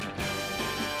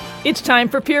It's time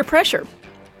for Peer Pressure.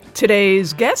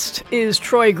 Today's guest is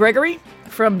Troy Gregory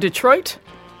from Detroit,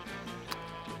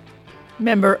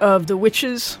 member of the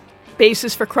Witches,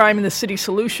 Basis for Crime in the City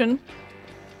Solution.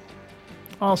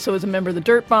 Also is a member of the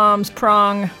Dirt Bombs,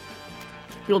 Prong.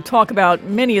 We'll talk about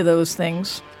many of those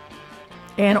things.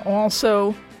 And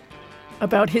also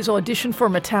about his audition for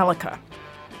Metallica.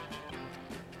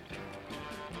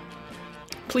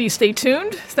 Please stay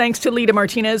tuned. Thanks to Lita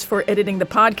Martinez for editing the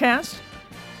podcast.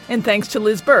 And thanks to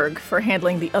Liz Berg for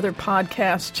handling the other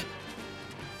podcast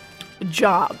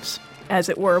jobs, as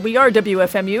it were. We are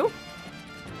WFMU.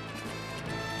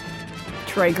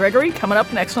 Troy Gregory coming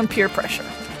up next on Peer Pressure.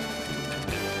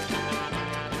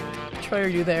 Troy, are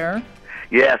you there?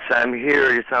 Yes, I'm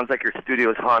here. It sounds like your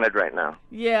studio is haunted right now.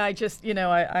 Yeah, I just,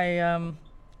 I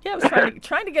was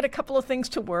trying to get a couple of things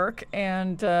to work,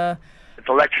 and it's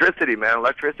electricity, man.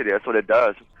 Electricity, that's what it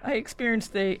does. I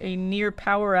experienced a near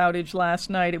power outage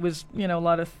last night. It was, a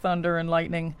lot of thunder and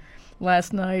lightning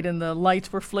last night, and the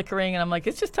lights were flickering, and I'm like,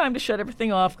 it's just time to shut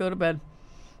everything off, go to bed.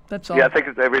 That's all. Yeah, I think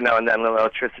it's every now and then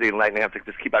electricity and lightning have to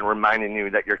just keep on reminding you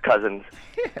that you're cousins.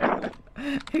 Yeah,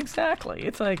 exactly.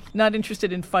 It's like not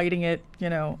interested in fighting it.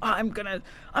 I'm gonna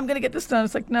get this done.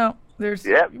 It's like no,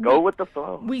 go with the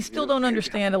flow. We still don't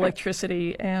understand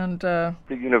electricity and the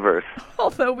universe,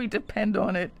 although we depend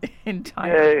on it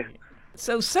entirely. Hey.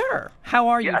 So, sir, how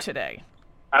are you today?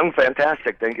 I'm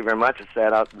fantastic. Thank you very much. I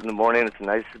sat out in the morning. It's a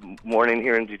nice morning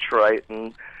here in Detroit,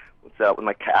 and was out with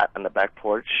my cat on the back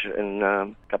porch and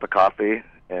a cup of coffee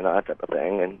and that type of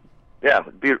thing. And yeah,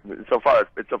 so far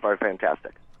it's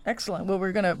fantastic. Excellent. Well,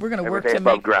 we're gonna work to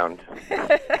above ground,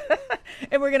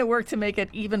 and we're gonna work to make it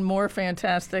even more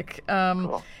fantastic.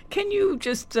 Cool. Can you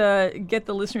just get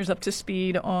the listeners up to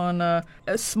speed on a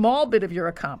small bit of your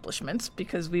accomplishments,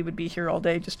 because we would be here all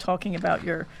day just talking about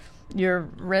your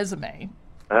resume,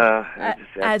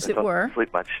 as it were.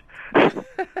 Sleep much.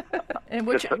 And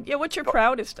what's your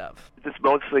proudest of? Just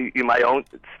mostly my own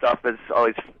stuff is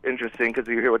always interesting because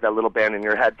you hear what that little band in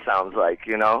your head sounds like,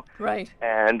 Right.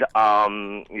 And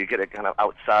you get it kind of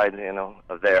outside,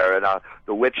 of there. And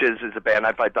the Witches is a band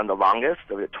I've probably done the longest,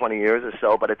 20 years or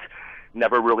so, but it's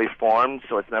never really formed,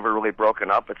 so it's never really broken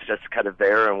up. It's just kind of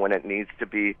there, and when it needs to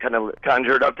be kind of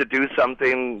conjured up to do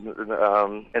something,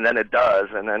 and then it does.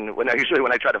 And then when I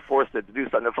try to force it to do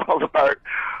something, it falls apart.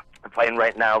 I'm playing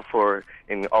right now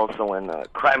also in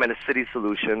Crime in a City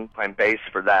Solution, playing bass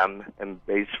for them and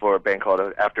bass for a band called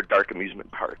After Dark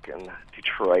Amusement Park in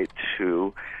Detroit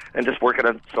too, and just working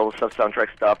on solo stuff,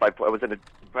 soundtrack stuff. I was in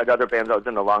probably other bands I was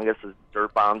in the longest is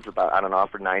Dirt Bombs, about on and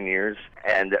off for 9 years,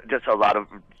 and just a lot of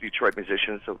Detroit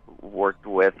musicians I've worked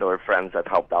with or friends that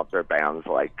helped out their bands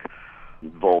like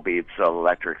Volbeats,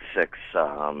 Electric Six,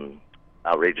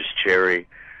 Outrageous Cherry.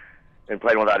 And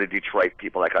playing with a lot of Detroit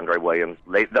people like Andre Williams,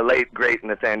 the late great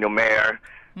Nathaniel Mayer,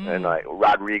 and like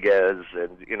Rodriguez,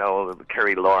 and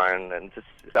Kerry Lauren, and just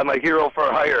I'm a hero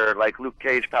for hire, like Luke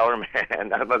Cage, Power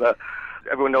Man.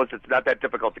 Everyone knows it's not that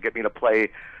difficult to get me to play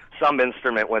some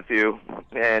instrument with you,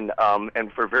 and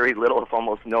for very little, if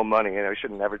almost no money. I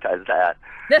shouldn't advertise that.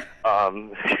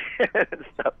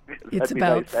 It's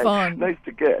about fun. Nice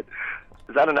to get.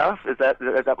 Is that enough? Is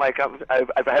that my account?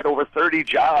 I've had over 30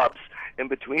 jobs in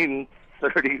between.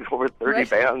 Over 30 right.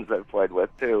 bands I've played with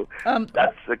too.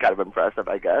 That's kind of impressive,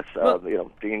 I guess.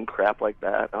 Doing crap like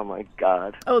that. Oh my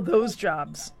God. Oh, those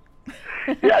jobs.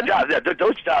 Yeah, jobs. Yeah,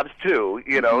 those jobs too.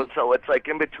 So it's like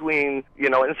in between.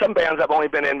 In some bands I've only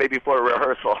been in maybe for a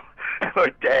rehearsal or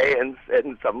a day, and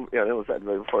some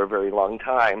for a very long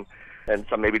time, and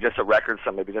some maybe just a record,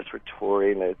 some maybe just for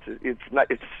touring.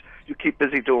 It's you keep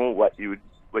busy doing what you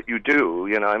do.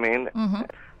 You know what I mean? Mm-hmm.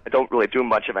 I don't really do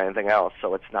much of anything else,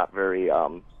 so it's not very,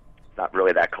 not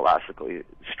really that classically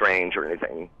strange or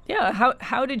anything. Yeah,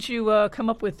 how did you come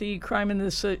up with the Crime in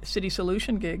the City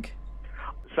Solution gig?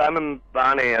 Simon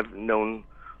Bonney I've known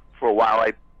for a while.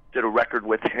 I did a record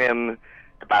with him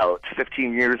about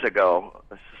 15 years ago,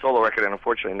 a solo record, and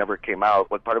unfortunately never came out.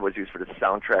 What part of it was used for the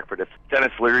soundtrack for this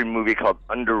Dennis Leary movie called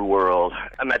Underworld.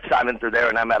 I met Simon through there,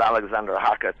 and I met Alexander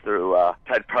Haka through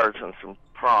Ted Parsons from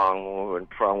Prong, when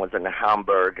Prong was in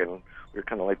Hamburg, and we were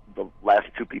kind of like the last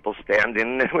two people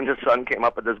standing when the sun came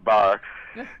up at this bar.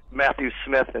 Yeah. Matthew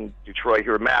Smith in Detroit,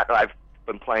 who Matt I've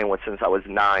been playing with since I was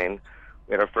 9.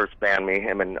 We had our first band, me,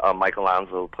 him, and Mike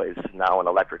Alonso, who plays now in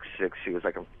Electric Six. He was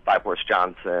like in Five Horse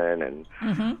Johnson and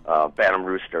Bantam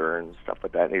Rooster and stuff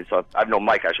like that. And I've known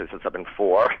Mike actually since I've been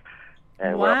 4.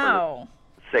 And wow.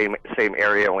 Same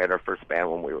area, and we had our first band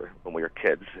when we were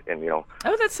kids, and Oh,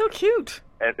 that's so cute.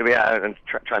 And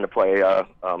trying to play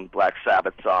Black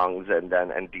Sabbath songs, and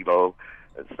Devo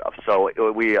and stuff. So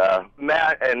we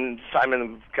Matt and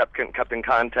Simon kept in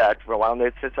contact for a while. And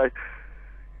I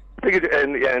figured,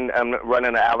 and I'm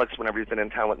running to Alex whenever he's been in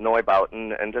town with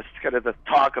Neubauten, and just kind of the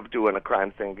talk of doing a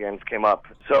crime thing again came up.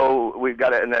 So we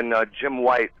got it, and then Jim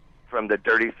White from the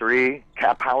Dirty Three,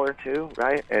 Cap Power too,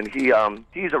 right? And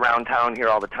he's around town here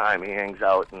all the time. He hangs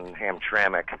out in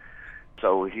Hamtramck.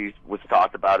 So he was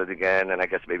talked about it again, and I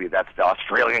guess maybe that's the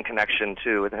Australian connection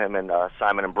too with him and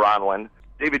Simon and Bronwyn.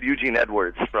 David Eugene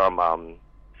Edwards from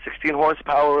 16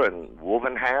 Horsepower and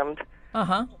Wolvenhand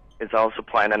is also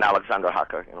playing, and Alexander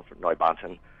Hacker, from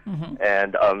Neubauten.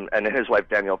 And his wife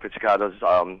Danielle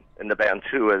Pizzicato's in the band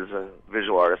too as a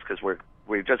visual artist, because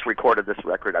we just recorded this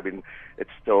record. I mean, it's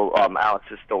still Alex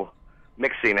is still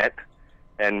mixing it,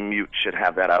 and Mute should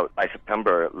have that out by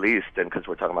September at least, and because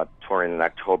we're talking about touring in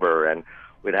October, and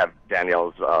we'd have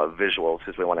Danielle's visuals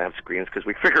because we want to have screens, because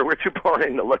we figure we're too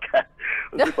boring to look at.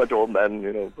 It's a bunch of old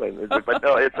men, playing music. But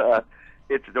no,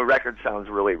 it's the record sounds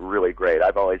really, really great.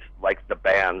 I've always liked the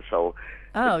band, so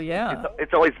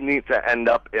it's always neat to end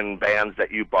up in bands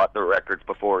that you bought the records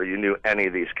before you knew any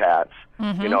of these cats.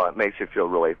 It makes you feel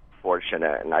really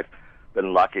fortunate, and I've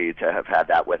been lucky to have had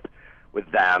that with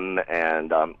them,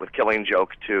 and with Killing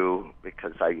Joke too,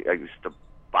 because I used to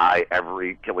buy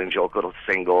every Killing Joke little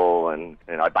single, and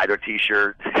I'd buy their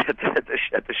T-shirt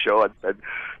at the show. I'd spend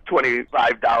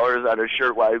 $25 on a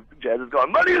shirt while Jazz is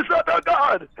going, "Money is not our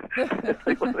God." It's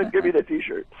like, well, give me the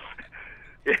T-shirt.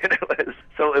 And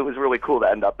it was really cool to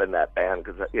end up in that band,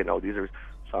 because these are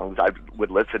songs I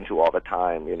would listen to all the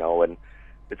time, and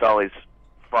it's always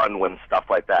fun when stuff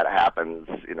like that happens,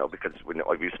 because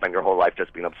you spend your whole life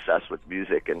just being obsessed with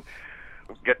music, and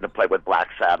getting to play with Black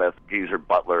Sabbath, Geezer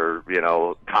Butler,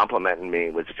 complimenting me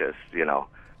was just,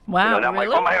 Wow, and I'm really?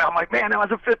 like, oh my, I'm like, man, I was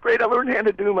in 5th grade, I learned how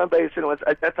to do my bass,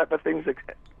 it's that type of things.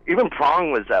 Even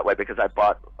Prong was that way, because I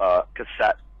bought a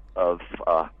cassette of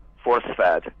Force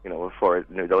Fed, before I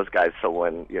knew those guys. So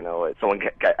when, someone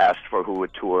got asked for who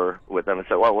would tour with them, and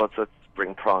said, well, let's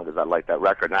bring Prong, because I like that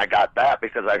record. And I got that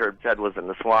because I heard Ted was in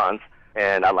the Swans,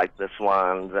 and I liked the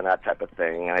Swans and that type of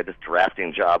thing. And I had this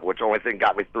drafting job, which the only thing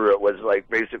got me through it was, like,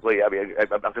 basically,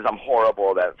 because I'm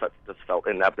horrible, that just felt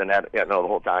inept in that, the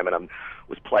whole time. And I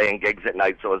was playing gigs at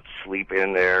night, so I was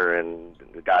sleeping there, and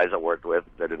the guys I worked with,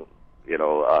 they didn't,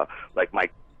 like my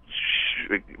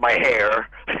hair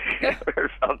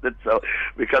or something. So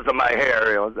because of my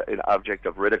hair, it was an object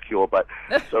of ridicule. But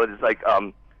so it's like,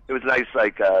 it was nice,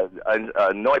 like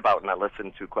Neubauten I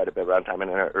listened to quite a bit around time,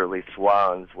 and early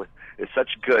Swans is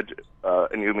such good,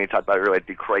 and you and me talked about it earlier,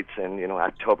 Die Kreuzen,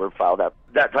 October File,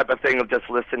 that type of thing of just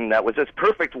listening. That was just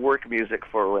perfect work music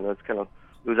for when it's kind of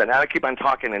losing. Now I keep on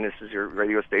talking, and this is your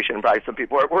radio station, and probably some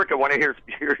people are at work and want to hear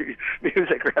your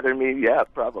music rather than me. Yeah,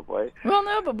 probably. Well,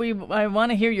 no, but I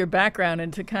want to hear your background,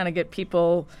 and to kind of get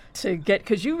people to get,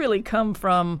 because you really come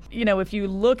from, if you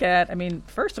look at,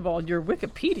 first of all, your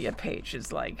Wikipedia page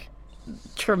is like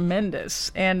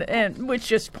tremendous, and which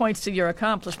just points to your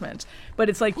accomplishments. But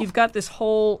it's like you've got this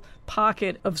whole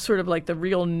pocket of sort of like the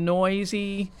real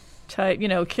noisy type,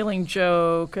 Killing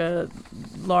Joke,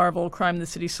 Larval, Crime in the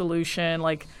City Solution,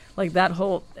 like that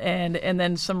whole, and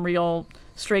then some real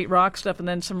straight rock stuff, and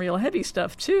then some real heavy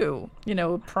stuff too.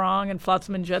 Prong and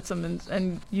Flotsam and Jetsam,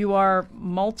 and you are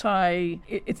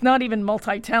it's not even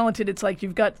multi-talented. It's like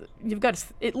you've got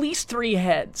at least 3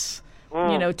 heads.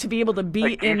 To be able to be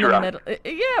like in the metal.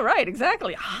 Yeah, right,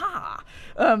 exactly.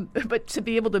 But to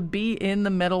be able to be in the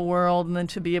metal world, and then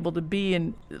to be able to be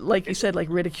in, like you said, like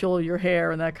ridicule your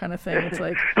hair and that kind of thing. It's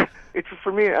like, it's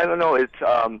for me. I don't know. It's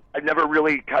I've never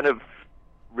really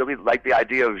really liked the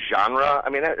idea of genre.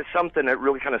 It's something that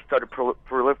really kind of started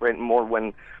proliferating more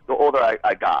when the older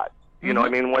I got. When I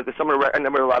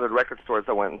remember a lot of the record stores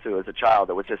I went into as a child.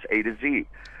 It was just A to Z.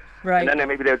 Right. And then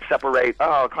maybe they would separate,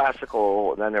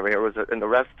 classical, and then and the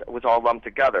rest was all lumped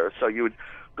together. So you would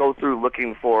go through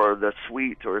looking for the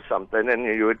suite or something, and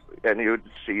you would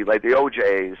see like the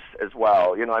OJs as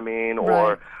well,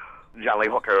 or John Lee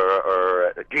Hooker,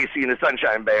 or Casey and the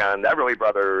Sunshine Band, Everly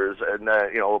Brothers, and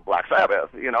Black Sabbath.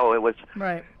 It was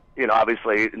right.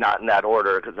 Obviously not in that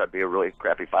order, because that'd be a really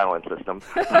crappy filing system.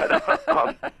 But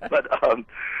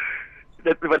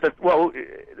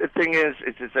the thing is,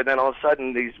 it's just that then all of a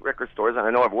sudden these record stores, and I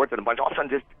know I've worked at a bunch, all of a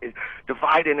sudden just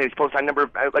divide into these posts. I remember,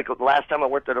 like, the last time I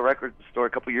worked at a record store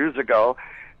a couple years ago,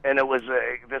 and it was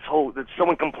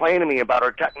someone complained to me about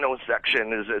our techno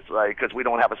section is like, because we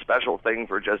don't have a special thing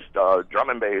for just drum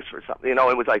and bass or something.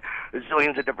 It was like there's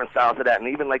zillions of different styles of that, and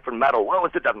even like for metal, well,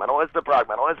 it's the death metal, it's the prog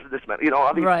metal, it's this metal,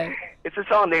 all these, right. It's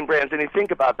just all name brands, and you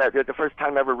think about that, the first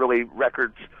time ever really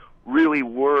records really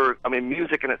were, I mean,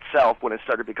 music in itself, when it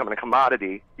started becoming a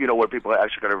commodity, you know, where people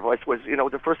actually got their voice, was, you know,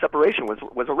 the first separation was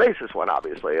a racist one,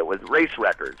 obviously. It was race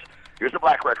records. Here's the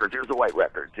black records, here's the white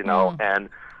records, you know, and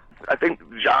I think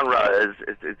genre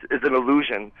is an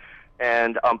illusion.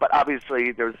 And but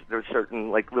obviously there's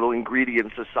certain like little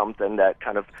ingredients of something that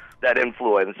kind of that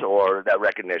influence or that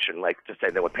recognition, like to say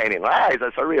that with painting, he's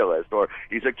a surrealist, or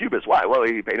he's a cubist. Why? Well,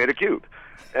 he painted a cube.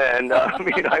 And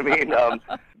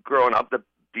growing up, the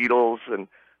Beatles and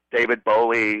David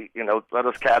Bowie, you know,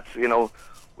 those cats, you know,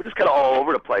 we're just kind of all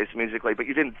over the place musically. But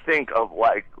you didn't think of,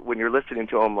 like, when you're listening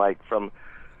to them, like from,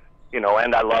 you know,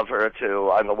 And I Love Her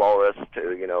to I'm the Walrus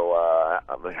to, you know,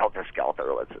 Helter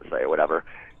Skelter, let's just say, whatever.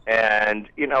 And,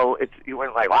 you know, you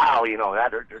weren't like, wow, you know,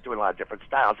 they're doing a lot of different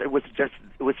styles. It was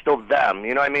still them,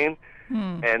 you know what I mean?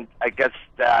 And I guess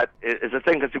that is a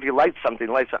thing, because if you like something,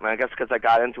 I guess because I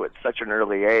got into it at such an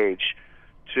early age,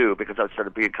 too, because I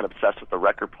started being kind of obsessed with the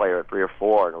record player at 3 or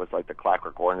 4, and it was like the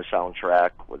Clockwork Orange soundtrack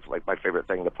was like my favorite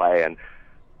thing to play, and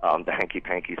the Hanky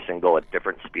Panky single at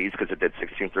different speeds, because it did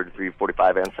 16, 33,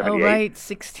 45, and 78. Oh, right,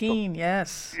 16,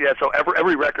 yes. Yeah, so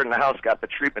every record in the house got the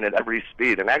treatment at every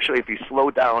speed. And actually, if you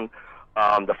slow down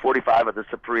the 45 of the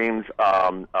Supremes,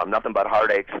 Nothing But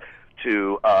Heartaches,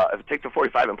 to take the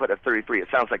 45 and put it at 33, it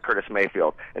sounds like Curtis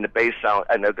Mayfield, and the bass sound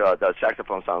and the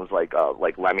saxophone sounds like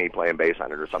Lemmy playing bass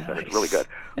on it or something. Nice. It's really good.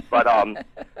 But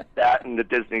that and the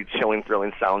Disney chilling,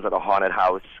 thrilling sounds of a haunted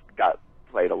house got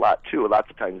played a lot too.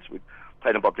 Lots of times we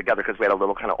played them both together because we had a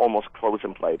little kind of almost close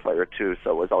and play player too,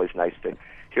 so it was always nice to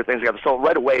hear things together. So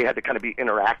right away, you had to kind of be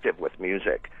interactive with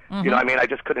music. You know what I mean? I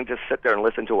just couldn't just sit there and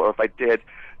listen to it, or if I did,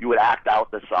 you would act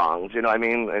out the songs. You know what I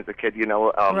mean? As a kid, you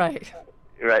know, right,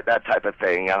 that type of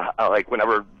thing. Like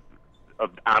whenever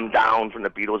I'm Down from the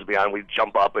Beatles would be on, we'd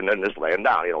jump up and then just laying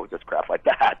down, you know, just crap like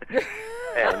that.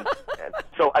 and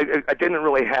so I didn't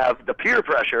really have the peer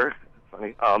pressure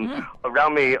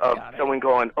around me of someone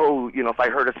going, oh, you know, if I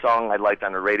heard a song I liked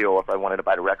on the radio, or if I wanted to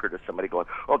buy the record, or somebody going,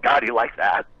 oh, God, you like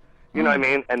that? You know what I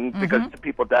mean? And because the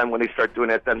people then, when they start doing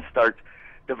it, then start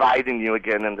dividing you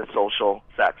again into social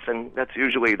sex. And that's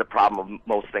usually the problem of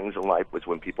most things in life, was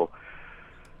when people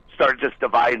start just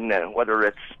dividing it, whether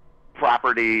it's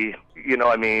property, you know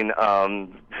what I mean?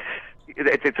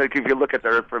 It's like if you look at the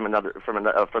Earth from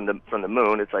the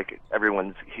moon, it's like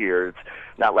everyone's here. It's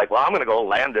not like, well, I'm going to go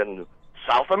land in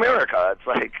South America. It's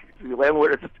like you land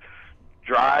where it's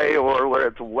dry or where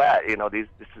it's wet. You know, this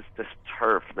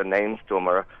turf. The names to them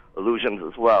are illusions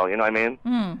as well. You know what I mean?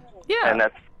 Yeah. And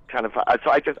that's kind of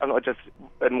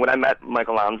and when I met Mike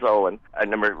Alonso, and I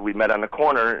remember we met on the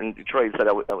corner in Detroit. He said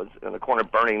I was in the corner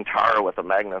burning tar with a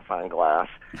magnifying glass.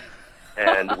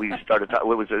 And we started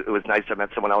talking. It was nice. I met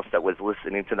someone else that was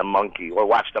listening to the Monkey, or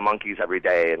watched the Monkeys every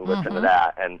day and listened to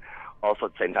that. And also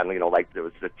at the same time, you know, like there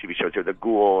was the TV shows here, The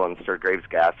Ghoul and Sir Graves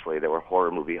Ghastly. They were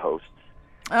horror movie hosts.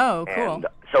 Oh, cool. And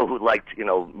so who liked, you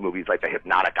know, movies like The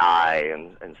Hypnotic Eye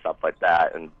and stuff like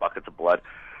that, and Buckets of Blood,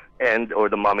 or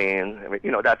The Mummy, and you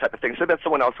know, that type of thing. So that's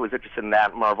someone else who was interested in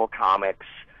that, Marvel Comics,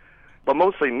 but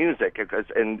mostly music.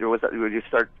 And there was you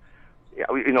start.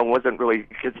 You know, wasn't really,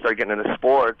 kids started getting into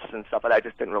sports and stuff, but I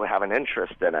just didn't really have an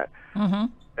interest in it.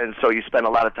 And so you spend a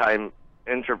lot of time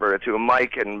introverted too.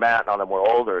 Mike and Matt, all them were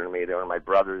older than me. They were in my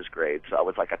brother's grade, so I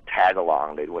was like a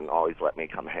tag-along. They wouldn't always let me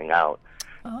come hang out.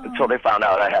 Until they found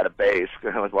out I had a bass.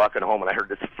 I was walking home and I heard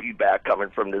this feedback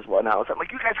coming from this one house. I'm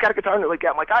like, you guys got a guitar? And they're like,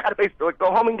 yeah. I'm like, I got a bass. They're like,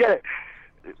 go home and get it.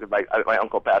 My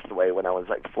uncle passed away when I was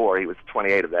like 4. He was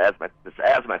 28 of this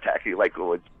asthma attack. He like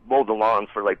would mow the lawns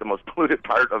for like the most polluted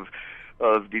part of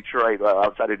Detroit,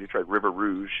 outside of Detroit, River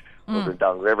Rouge, over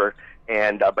downriver.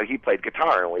 And but he played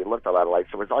guitar, and we looked a lot alike.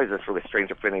 So it was always this really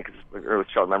strange feeling, because early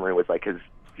child memory was like his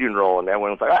funeral, and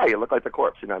everyone was like, "Ah, you look like the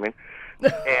corpse," you know what I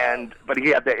mean? But he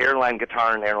had the airline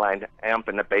guitar and airline amp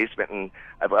in the basement, and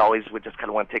I always would just kind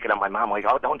of want to take it on my mom, like,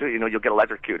 "Oh, don't do it, you know, you'll get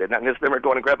electrocuted." And I just remember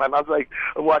going to grab my mom's, like,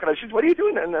 I'm walking out, she's, "What are you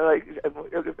doing?" And like,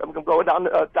 I'm going down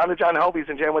to John Helby's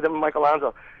and jam with him and Mike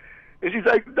Alonso. And she's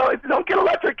like, "No, don't get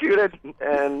electrocuted."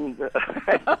 And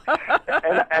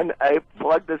and I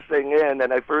plugged this thing in,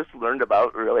 and I first learned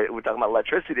about, really, we're talking about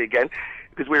electricity again,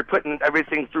 because we were putting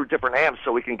everything through different amps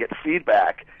so we can get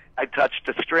feedback. I touched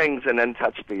the strings and then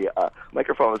touched the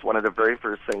microphone. Was one of the very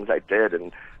first things I did,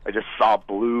 and I just saw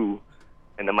blue,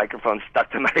 and the microphone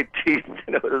stuck to my teeth,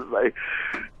 and it was like,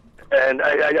 and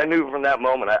I knew from that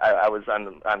moment I was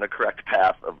on the correct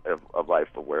path of life,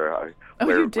 of where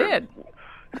you did.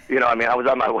 You know, I mean, I was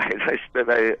on my way.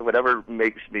 Whatever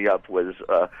makes me up was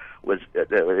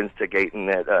instigating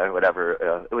it,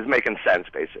 whatever. It was making sense,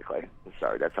 basically. I'm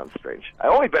sorry, that sounds strange.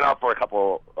 I've only been out for an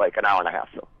hour and a half,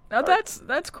 so. Now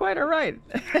that's quite all right.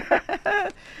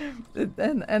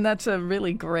 and that's a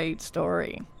really great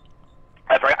story.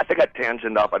 I think I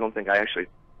tangented up. I don't think I actually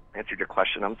answered your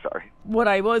question. I'm sorry. What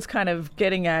I was kind of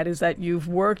getting at is that you've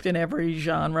worked in every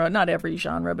genre, not every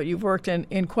genre, but you've worked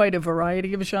in quite a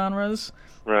variety of genres.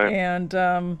 Right.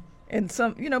 And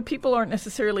some, people aren't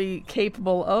necessarily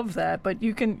capable of that, but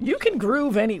you can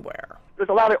groove anywhere. There's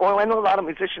I know a lot of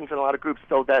musicians and a lot of groups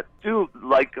though that do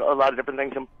like a lot of different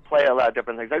things and play a lot of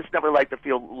different things. I just never like to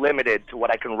feel limited to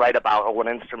what I can write about or what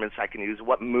instruments I can use,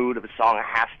 what mood of a song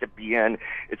has to be in.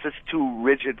 It's just too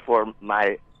rigid for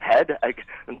my head.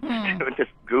 It's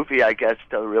just goofy, I guess,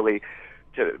 to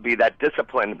be that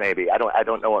disciplined. Maybe I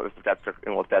don't know if that's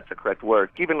the correct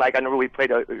word. Even like I know we played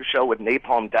a show with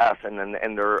Napalm Death, and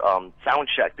their sound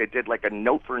check, they did like a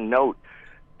note for note.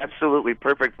 Absolutely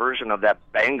perfect version of that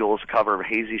Bangles cover of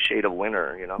Hazy Shade of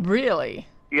Winter, Really?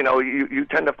 You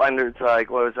tend to find it's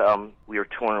like, we were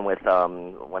touring with,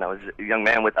 when I was a young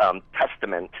man with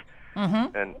Testament,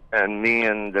 and me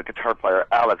and the guitar player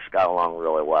Alex got along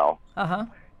really well. Uh-huh.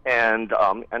 And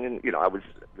I was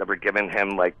never giving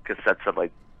him like cassettes of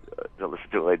like, to listen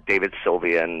to like David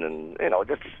Sylvian and,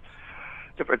 just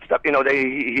different stuff,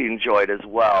 he enjoyed as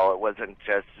well. It wasn't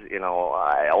just,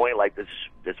 I only like this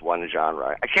one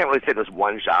genre. I can't really say there's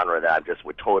one genre that I just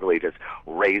would totally just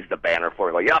raise the banner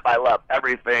for. Like, yep, I love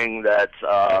everything that's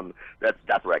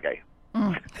death reggae. You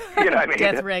know what I mean?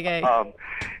 Death reggae.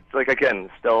 It's like, again,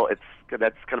 still,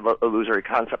 that's kind of a illusory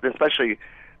concept, especially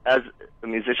as a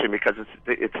musician, because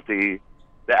it's the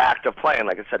act of playing,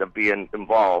 like I said, of being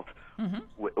involved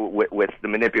with the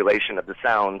manipulation of the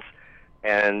sounds.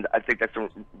 And I think that's the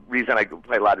reason I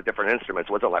play a lot of different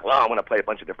instruments. It wasn't like, well, I'm going to play a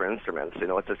bunch of different instruments.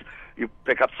 It's just you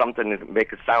pick up something and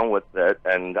make a sound with it,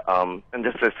 and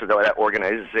just that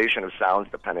organization of sounds,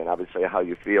 depending obviously on how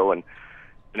you feel, and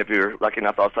if you're lucky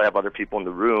enough to also have other people in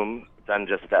the room, then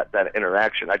just that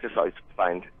interaction I just always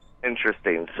find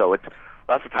interesting. So it's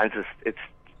lots of times it's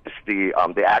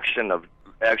the action of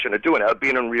doing it, of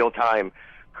being in real time,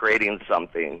 creating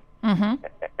something.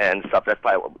 And stuff. That's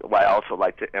why I also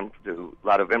like to do a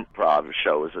lot of improv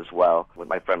shows as well. With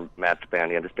my friend Matt's band,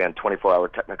 he had this band 24-Hour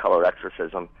Technicolor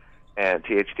Exorcism, and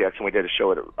THDX, and we did a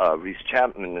show at Reese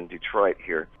Chapman in Detroit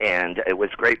here. And it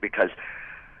was great because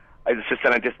I was just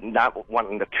not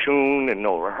wanting to tune and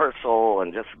no rehearsal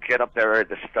and just get up there and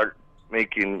just start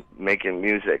making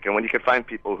music. And when you can find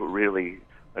people who really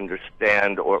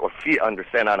understand or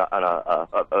understand on a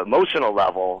emotional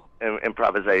level in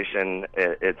improvisation,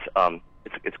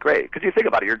 it's great, because you think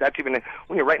about it, you're not even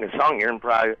when you're writing a song, you're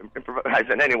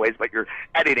improvising anyways, but you're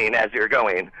editing as you're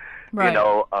going. Right.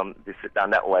 You sit down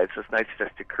that way. It's just nice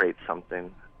just to create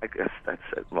something. I guess that's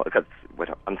it. Well,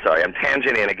 I'm sorry, I'm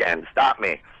tangenting again. Stop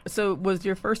me. So was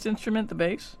your first instrument the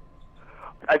bass?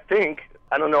 I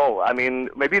don't know. I mean,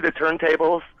 maybe the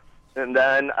turntables. And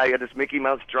then I had this Mickey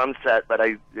Mouse drum set, but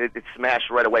it smashed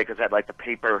right away because I had like the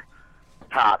paper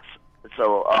tops.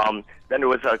 So then there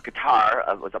was a guitar.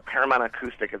 It was a Paramount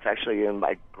acoustic. It's actually in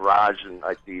my garage, and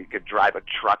like you could drive a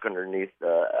truck underneath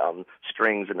the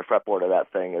strings in the fretboard of that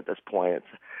thing. At this point,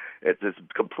 it's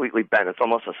completely bent. It's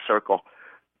almost a circle.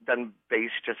 Then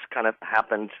bass just kind of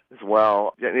happened as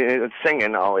well. And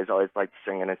singing, I always liked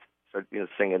singing. It's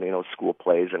singing, school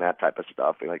plays and that type of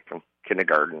stuff, like from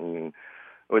kindergarten. And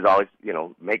it was always,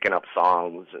 making up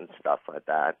songs and stuff like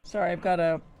that. Sorry, I've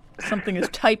got something is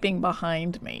typing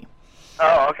behind me.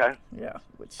 Oh, okay. Yeah.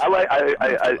 I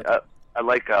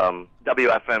like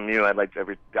WFMU.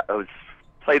 I was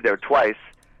played there twice.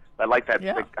 I like that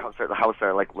big house there. The house there.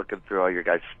 I like looking through all your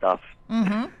guys' stuff.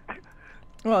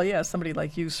 Well, yeah, somebody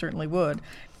like you certainly would.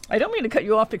 I don't mean to cut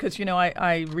you off because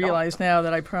I realize now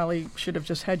that I probably should have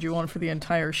just had you on for the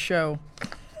entire show.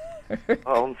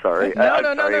 Oh, I'm sorry.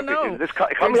 No. Just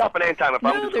call me up at any time if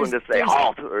I'm just going to say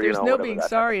halt. Or, there's no being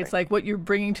sorry. It's like what you're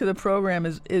bringing to the program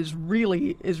is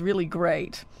really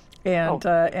great. And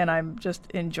I'm just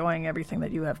enjoying everything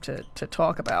that you have to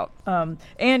talk about.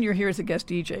 And you're here as a guest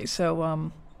DJ,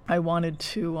 so I wanted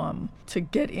to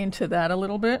get into that a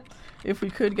little bit. If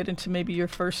we could get into maybe your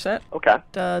first set. Okay.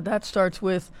 That starts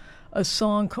with a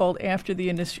song called After the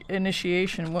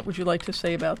Initiation. What would you like to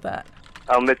say about that?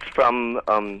 It's from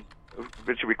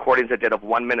recordings I did of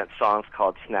 1-minute songs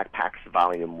called Snack Packs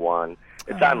Volume 1.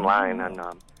 It's online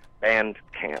on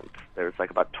Bandcamp. There's like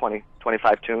about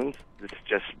 25 tunes. It's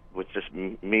just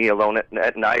me alone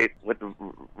at night with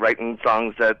writing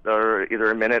songs that are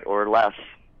either a minute or less.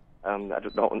 I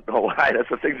don't know why. That's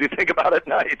the things you think about at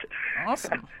night.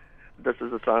 Awesome. This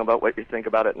is a song about what you think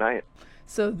about at night.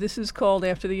 So this is called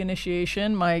After the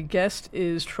Initiation. My guest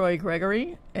is Troy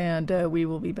Gregory, and we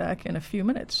will be back in a few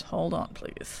minutes. Hold on,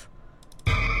 please.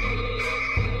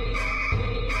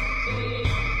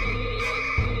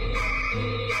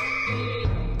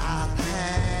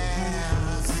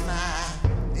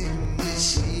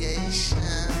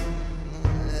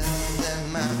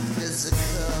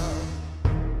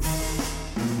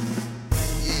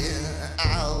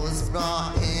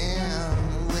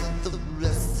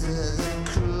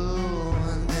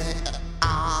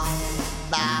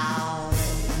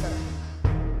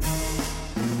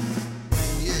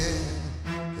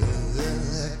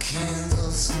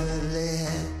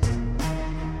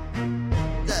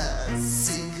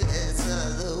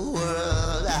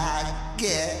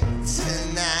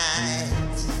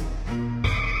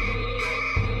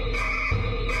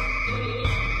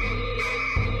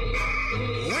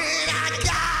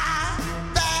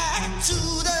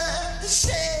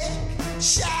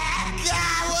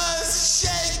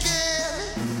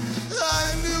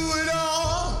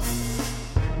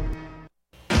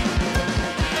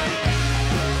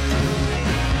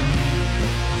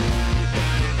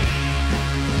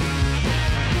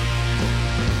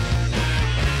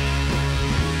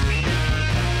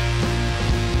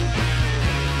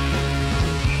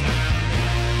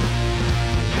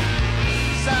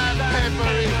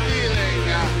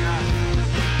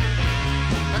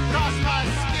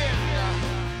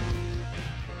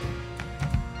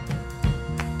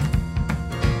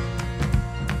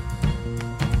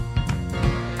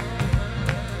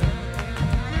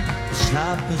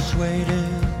 Not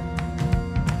persuaded,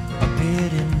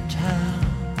 appeared in town,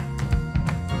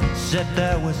 said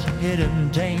there was hidden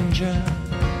danger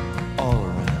all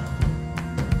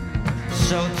around.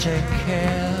 So take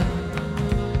care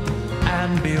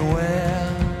and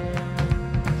beware,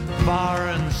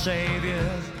 foreign saviors.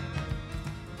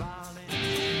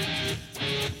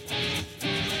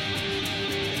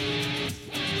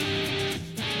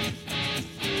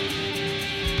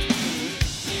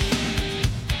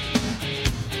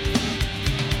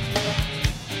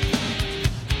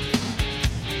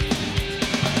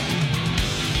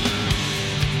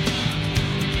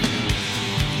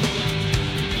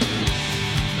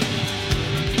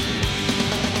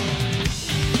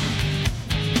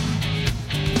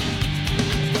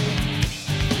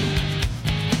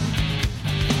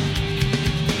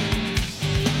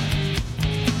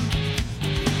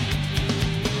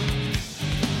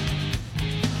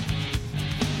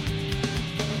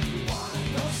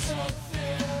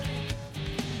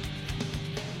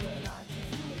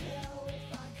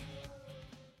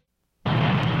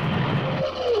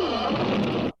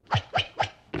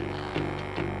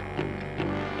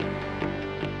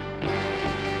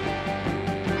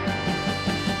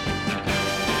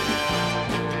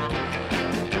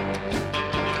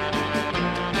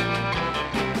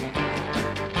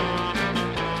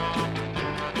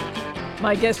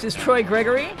 My guest is Troy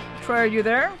Gregory. Troy, are you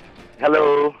there?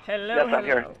 Hello. Hello. Yes, I'm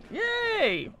here.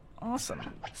 Yay! Awesome.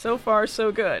 So far,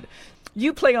 so good.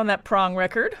 You play on that Prong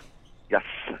record. Yes.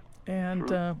 And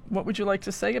what would you like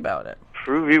to say about it?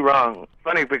 Prove you wrong.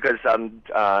 Funny because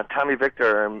Tommy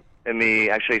Victor and me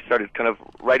actually started kind of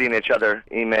writing each other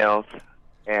emails,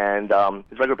 and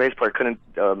his regular bass player couldn't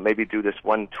maybe do this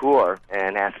one tour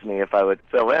and asked me if I would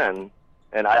fill in.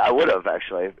 And I would have,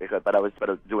 actually, but I was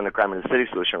doing a Crime in the City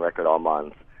Solution record all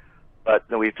month. But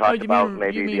then we talked about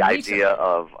maybe the idea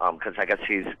of, because I guess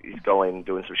he's doing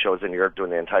some shows in Europe, doing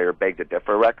the entire Beg to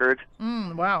Differ record.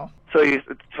 Wow. So he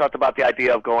talked about the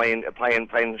idea of playing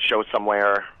a show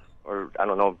somewhere, or, I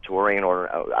don't know, touring, or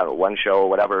one show or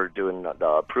whatever, doing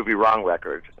the Prove You Wrong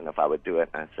record, and if I would do it.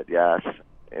 And I said, yes.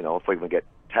 You know, if we can get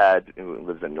Ted, who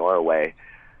lives in Norway,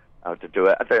 to do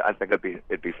it. I think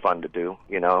it'd be fun to do,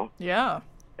 you know? Yeah.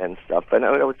 And stuff. And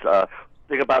it was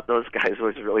thing about those guys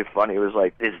was really funny. It was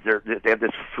like, they have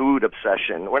this food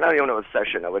obsession. We're not even an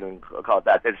obsession. I wouldn't call it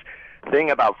that. This thing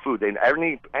about food.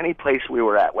 Any place we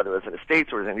were at, whether it was in the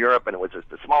States or it was in Europe, and it was just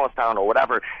the smallest town or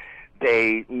whatever,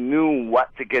 they knew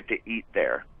what to get to eat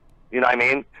there. You know what I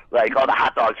mean? Like, oh, the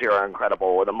hot dogs here are incredible,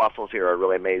 or the mussels here are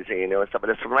really amazing, you know, and stuff.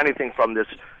 But it's from anything from this,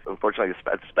 unfortunately,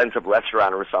 expensive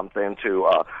restaurant or something to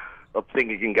a thing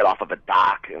you can get off of a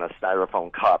dock in a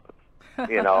styrofoam cup,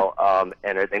 you know.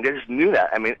 And they just knew that.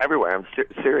 I mean, everywhere. I'm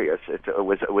serious. It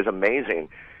was amazing.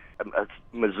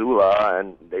 Missoula,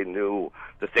 and they knew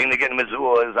the thing to get in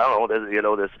Missoula is, I don't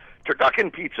know, this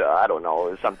turducken pizza. I don't know,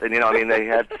 or something. You know, I mean, they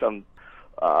had some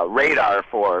radar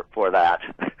for that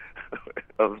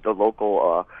of the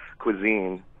local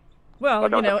cuisine. Well,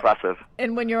 you know, impressive.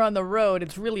 And when you're on the road,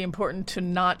 it's really important to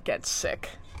not get sick.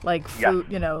 Like food,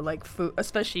 you know, like food,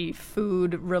 especially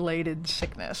food-related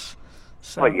sickness.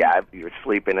 So, But yeah, your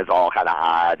sleeping is all kind of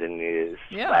odd, and you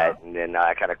sweat and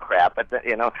that kind of crap. But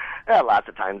lots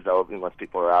of times though, most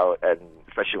people are out, and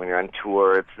especially when you're on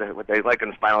tour, it's what they like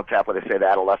in Spinal Tap, where they say the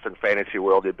adolescent fantasy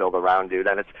world you build around you.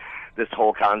 Then it's this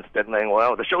whole constant thing.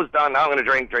 Well, the show's done. Now I'm going to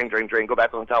drink. Go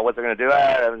back to the hotel. What's I going to do?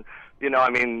 And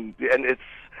and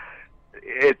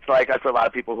it's like I feel a lot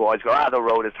of people who always go, the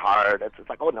road is hard. It's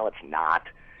like, oh no, it's not.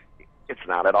 It's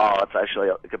not at all. It's actually,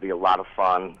 it could be a lot of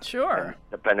fun. Sure.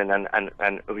 Depending on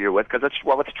who you're with, because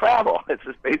it's travel. It's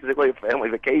just basically a family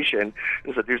vacation.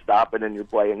 It's that you're stopping and you're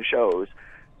playing shows.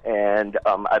 And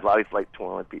I'd always like to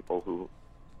work with people who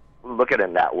look at it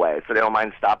in that way, so they don't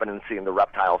mind stopping and seeing the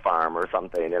reptile farm or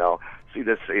something. See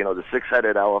this, the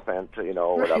six-headed elephant,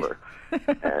 whatever.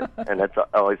 and it's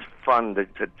always fun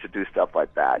to do stuff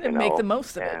like that. And make the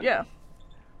most of it. Yeah.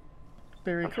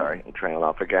 Very cool. Sorry, I'm trailing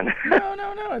off again.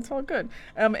 No, it's all good.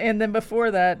 And then before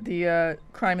that, the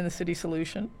Crime in the City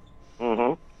Solution.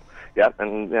 Mm-hmm. Yeah,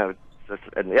 and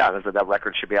that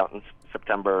record should be out in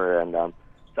September. And so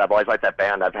I've always liked that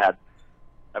band.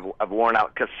 I've worn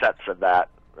out cassettes of that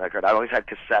record. I always had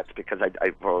cassettes because I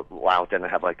for a while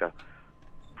didn't have like a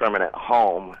permanent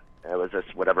home. It was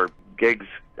just whatever gigs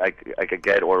I could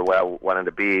get, or where I wanted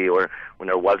to be, or when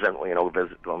there wasn't,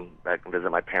 going back and visit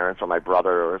my parents or my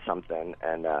brother or something,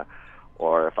 and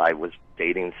or if I was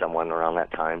dating someone around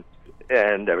that time,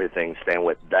 and everything, staying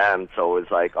with them. So it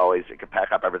was like always you could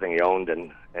pack up everything you owned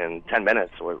in 10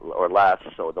 minutes or less.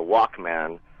 So the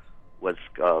Walkman was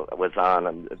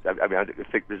on. I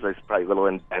think there's probably little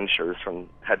indentures from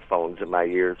headphones in my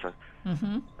ears.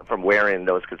 From wearing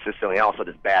those consistently. Also,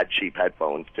 just bad, cheap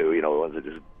headphones too. The ones that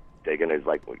just digging is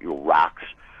like rocks,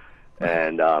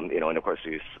 and and of course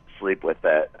you sleep with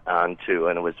it on too.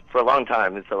 And it was for a long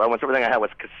time. And so almost everything I had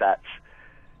was cassettes,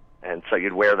 and so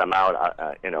you'd wear them out,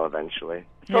 eventually.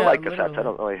 Still like cassettes. Literally. I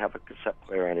don't really have a cassette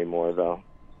player anymore though.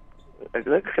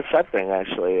 The cassette thing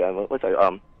actually.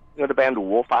 The band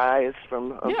Wolf Eyes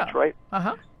from Detroit.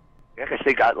 I guess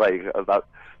they got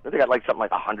they got something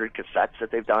like 100 cassettes that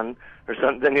they've done or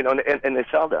something, and they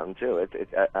sell them too.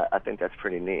 I think that's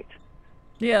pretty neat.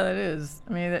 Yeah, that is.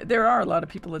 I mean, there are a lot of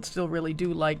people that still really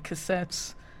do like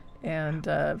cassettes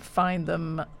and find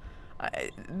them.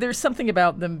 There's something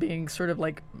about them being sort of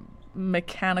like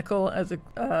mechanical as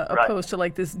opposed to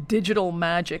like this digital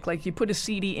magic. Like you put a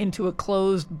CD into a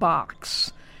closed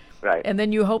box. Right. And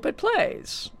then you hope it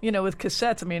plays. With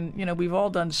cassettes, I mean, we've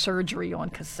all done surgery on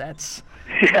cassettes.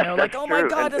 Yeah, like, oh my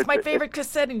God, that's my favorite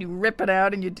cassette, and you rip it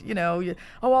out, and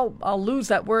I'll lose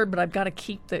that word, but I've got to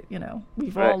keep the,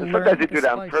 we've all learned. Sometimes you do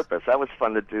that on purpose. That was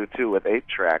fun to do too with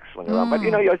 8-tracks when you're on. But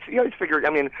you always figure. I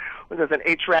mean, when there's an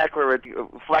 8-track or a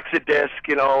Flexidisc,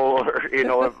 or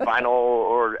a vinyl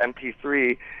or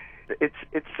MP3. It's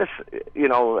just,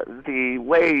 the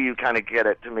way you kind of get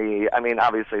it to me. I mean,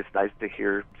 obviously it's nice to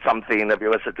hear something. If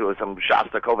you listen to some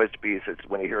Shostakovich piece, it's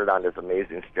when you hear it on this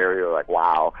amazing stereo, like,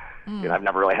 wow. I've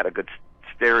never really had a good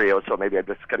stereo, so maybe I'm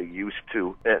just kind of used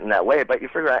to it in that way. But you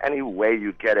figure out any way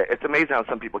you get it. It's amazing how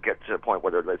some people get to the point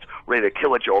where they're ready to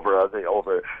kill each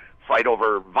fight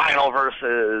over vinyl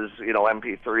versus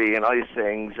MP3 and all these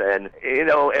things, and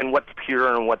and what's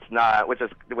pure and what's not, which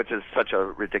is such a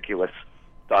ridiculous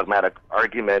dogmatic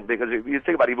argument, because if you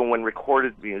think about even when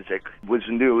recorded music was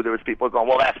new, there was people going,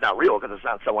 well, that's not real because it's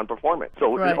not someone performing.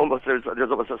 So there's almost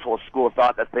this whole school of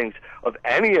thought that thinks of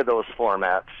any of those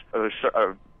formats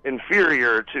are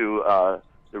inferior to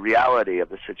the reality of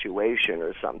the situation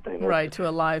or something. Right, to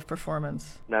a live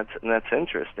performance. That's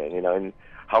interesting, and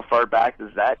how far back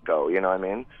does that go, you know what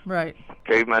I mean? Right.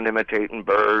 Cavemen imitating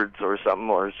birds or something,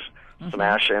 or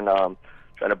smashing, trying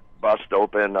to bust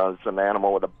open some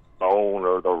animal with a bone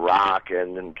or the rock,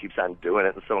 and then keeps on doing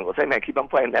it, and someone goes, hey man, keep on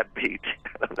playing that beat.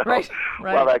 Right.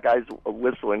 While that guy's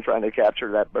whistling trying to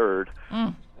capture that bird.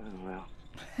 Well,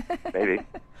 maybe.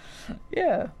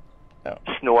 Yeah.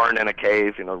 Snoring in a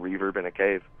cave, reverb in a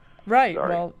cave. Right. Sorry.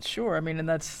 Well, sure. I mean, and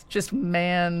that's just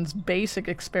man's basic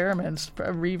experiments.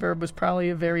 Reverb was probably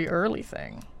a very early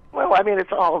thing. Well, I mean,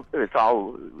 it's all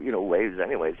waves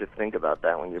anyways. If you think about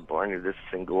that, when you're born, you're this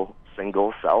single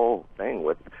cell thing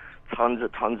with tons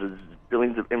of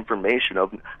billions of information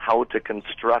of how to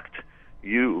construct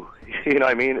you. You know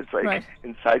what I mean? It's like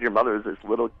inside your mother is this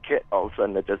little kit all of a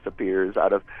sudden that just appears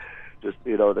out of just,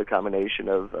 the combination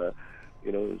of,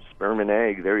 sperm and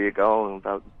egg. There you go.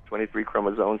 About 23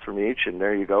 chromosomes from each, and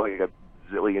there you go. You got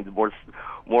zillions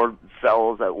more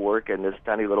cells at work in this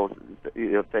tiny little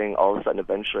thing all of a sudden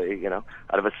eventually, out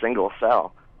of a single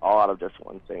cell. All out of just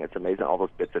one thing. It's amazing. All those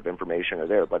bits of information are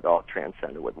there, but all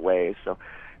transcended with waves. So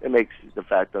it makes the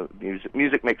fact that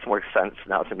music makes more sense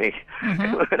now to me.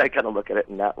 And I kind of look at it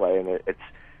in that way,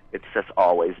 and it's just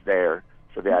always there.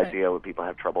 So the Right. idea when people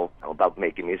have trouble about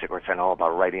making music or saying all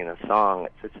about writing a song,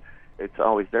 it's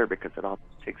always there because it all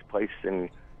takes place in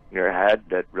your head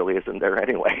that really isn't there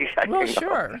anyway. Well, you know?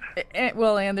 sure.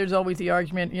 And there's always the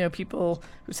argument, people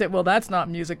who say, well, that's not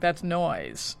music, that's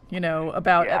noise,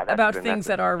 about Yeah, about that's things a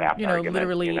that are, vast argument,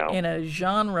 literally in a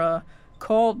genre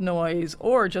called noise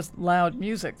or just loud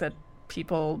music that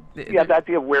people... Yeah, the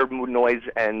idea of where noise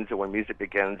ends and where music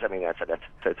begins, I mean, that's a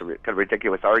kind of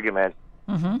ridiculous argument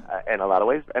in a lot of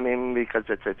ways. I mean, because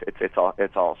it's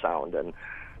all sound, and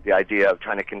the idea of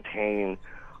trying to contain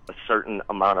a certain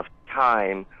amount of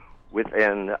time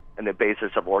within the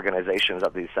basis of organizations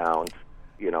of these sounds,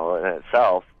 in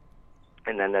itself,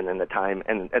 and then in the time,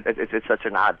 and it's such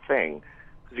an odd thing.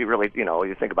 Because you really,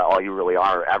 you think about all you really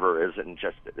are ever is in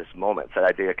just this moment. So the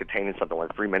idea of containing something like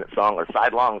a 3-minute song or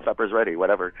side long, supper's ready,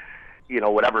 whatever,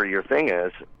 whatever your thing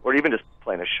is, or even just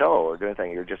playing a show or doing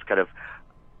anything, you're just kind of,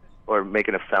 or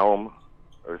making a film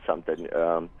or something,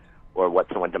 or what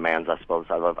someone demands, I suppose,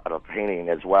 out of painting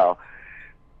as well.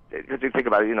 Because you think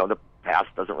about it, the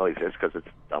past doesn't really exist because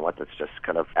it's just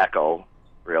kind of echo,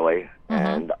 really,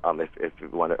 and if you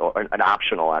want to, or an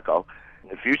optional echo.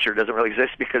 The future doesn't really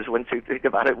exist because once you think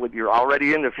about it, you're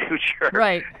already in the future.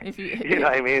 Right. You know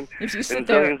what I mean? If you sit and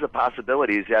there... zillions of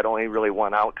possibilities, yet only really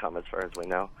one outcome as far as we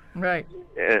know. Right.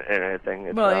 And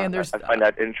anything. Well, and there's... I find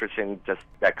that interesting, just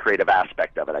that creative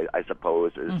aspect of it, I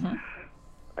suppose, is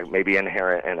like maybe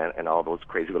inherent in all those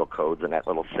crazy little codes and that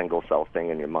little single cell thing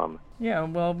in your mum. Yeah,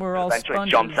 well, we're all eventually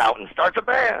sponges. Jumps out and starts a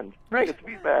band. Right. Gets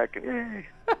feedback. And yay.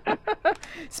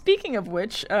 Speaking of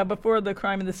which, before the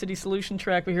Crime in the City Solution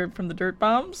track, we heard from the Dirt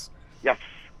Bombs. Yes.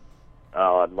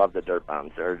 Oh, I love the Dirt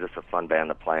Bombs. They're just a fun band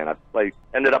to play, and I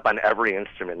ended up on every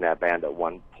instrument in that band at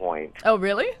one point. Oh,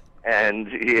 really? And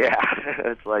yeah,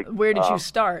 it's like. Where did you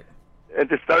start? It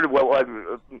started well.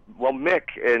 Mick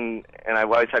and I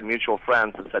always had mutual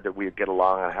friends that said that we'd get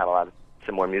along and had a lot of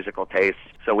similar musical tastes.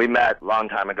 So we met a long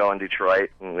time ago in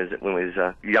Detroit when we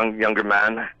was younger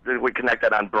men. We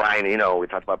connected on Brian Eno. We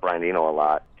talked about Brian Eno a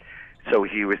lot. So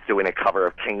he was doing a cover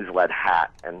of King's Lead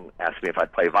Hat and asked me if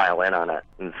I'd play violin on it.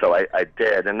 And so I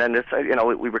did. And then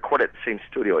we recorded at the same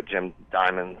studio at Jim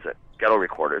Diamond's at Ghetto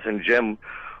Recorders. And Jim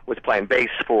was playing bass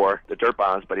for the Dirt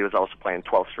Bombs, but he was also playing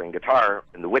 12-string guitar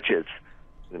in the Witches.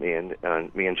 Me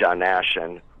and John Nash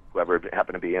and whoever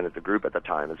happened to be in the group at the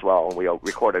time as well. And we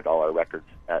recorded all our records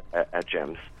at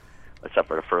Jim's, except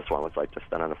for the first one was like just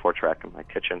done on a 4-track in my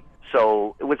kitchen.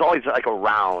 So it was always like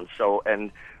around. So,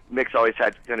 and Mick's always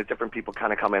had kind of different people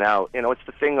kind of coming out. It's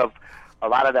the thing of a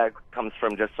lot of that comes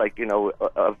from just like, we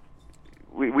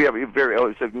have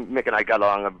Mick and I got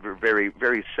along a very,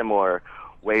 very similar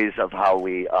ways of how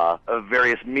we, of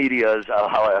various medias,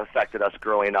 how it affected us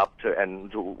growing up to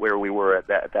where we were at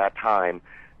that time.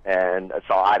 And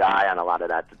saw eye to eye on a lot of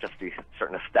that, just the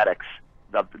certain aesthetics,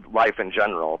 the life in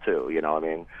general, too. It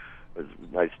was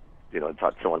nice, to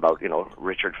talk to someone about,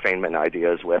 Richard Feynman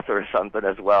ideas with or something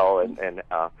as well. And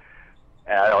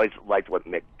I always liked what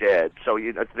Mick did. So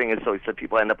the thing is, so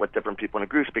people end up with different people in the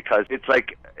groups because it's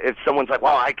like if someone's like,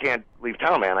 well, I can't leave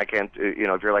town, man. I can't,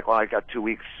 if you're like, well, I got 2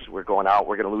 weeks, we're going out,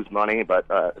 we're going to lose money, but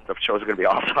the shows are going to be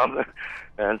awesome.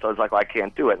 And so it's like, well, I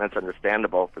can't do it. And that's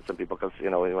understandable for some people because, you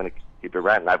want to keep your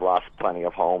rent. And I've lost plenty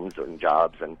of homes and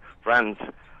jobs and friends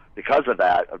because of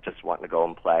that, of just wanting to go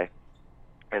and play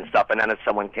and stuff. And then if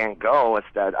someone can't go,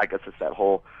 I guess it's that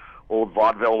whole old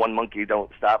vaudeville, one monkey don't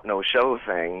stop, no show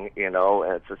thing, and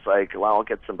it's just like, well, I'll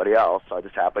get somebody else. So I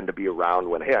just happened to be around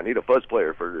when, hey, I need a fuzz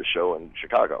player for this show in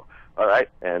Chicago. All right.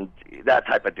 And that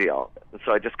type of deal. And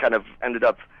so I just kind of ended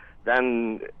up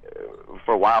then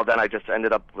for a while, then I just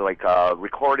ended up like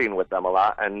recording with them a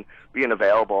lot and being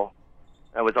available.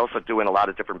 I was also doing a lot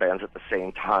of different bands at the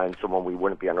same time. So when we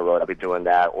wouldn't be on the road, I'd be doing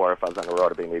that. Or if I was on the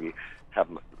road, I'd be maybe it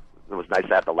was nice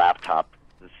to have the laptop,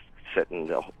 sit in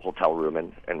the hotel room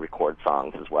and record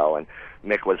songs as well. And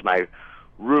Mick was my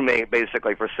roommate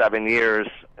basically for 7 years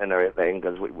and everything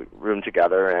because we roomed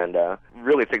together. And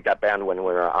really think that band when we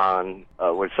were on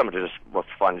was some of the just most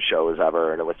fun shows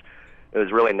ever. And it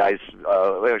was really nice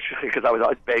because I was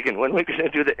always begging when we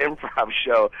could do the improv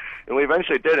show. And we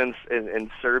eventually did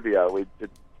in Serbia. We did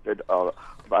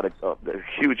about a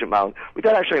huge amount. We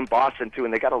did actually in Boston, too,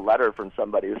 and they got a letter from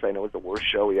somebody saying it was the worst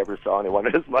show he ever saw, and he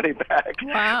wanted his money back.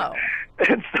 Wow.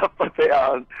 And stuff, but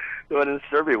the one in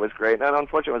Serbia was great. And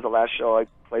unfortunately, it was the last show I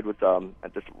played with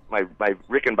my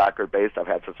Rickenbacker bass I've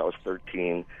had since I was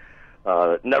 13.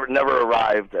 Never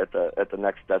arrived at the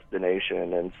next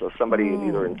destination, and so somebody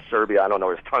either in Serbia, I don't know,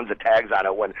 there's tons of tags on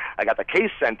it when I got the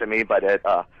case sent to me, but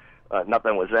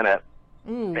nothing was in it.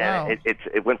 Ooh, and wow.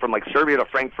 it went from like Serbia to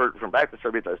Frankfurt, from back to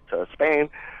Serbia to Spain,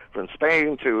 from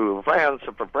Spain to France,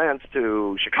 from France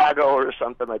to Chicago or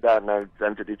something like that, and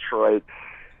then to Detroit.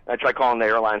 I tried calling the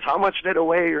airlines. How much did it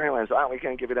weigh, your airlines? Oh, we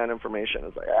can't give you that information.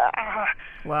 It's like,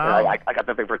 Wow. And I got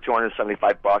the thing for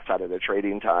 $275 out of the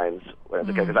trading times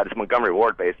because I was Montgomery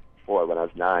Ward base before when I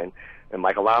was 9. And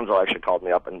Mike Alonso actually called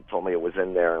me up and told me it was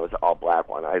in there. It was an all-black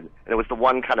one. And it was the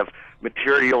one kind of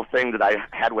material thing that I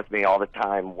had with me all the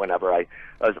time whenever I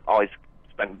was always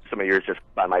spent so many years just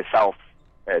by myself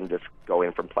and just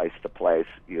going from place to place,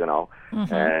 and,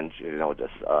 and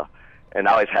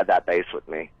I always had that base with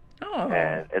me. Oh.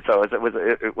 And so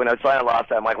when I finally lost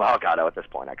that, I'm like, well, God, at this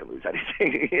point I can lose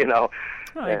anything, and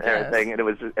everything. And it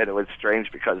was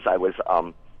strange because I was,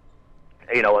 I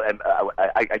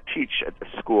teach at the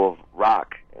School of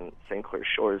Rock in St. Clair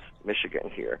Shores, Michigan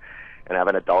here, and I have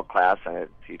an adult class, and I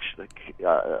teach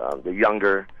the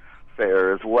younger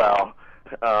fair as well,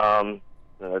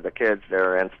 the kids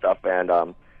there and stuff, and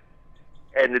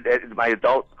my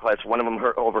adult class, one of them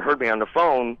overheard me on the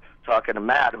phone talking to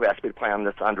Matt, who asked me to play on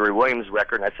this Andre Williams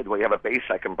record, and I said, well, you have a bass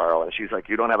I can borrow, and she's like,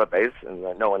 you don't have a bass? And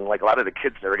no, and like a lot of the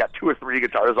kids there got 2 or 3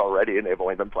 guitars already, and they've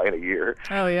only been playing a year.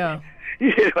 Oh, yeah.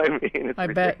 You know what I mean? It's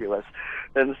ridiculous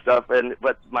and stuff.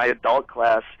 But my adult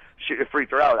class, it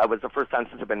freaked her out. I was the first time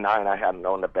since I've been 9 I hadn't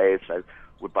owned a bass. I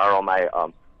would borrow my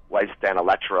wife's Dan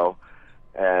Electro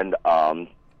and to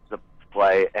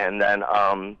play, and then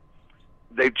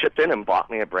they chipped in and bought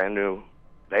me a brand new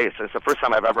bass. It's the first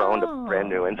time I've ever owned a brand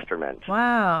new instrument.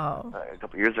 Wow. A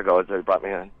couple of years ago, they brought me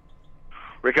a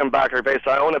Rickenbacker bass.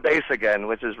 I own a bass again,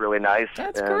 which is really nice.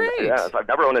 That's great. Yeah, so I've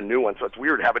never owned a new one, so it's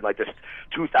weird having like this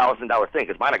 $2,000 thing,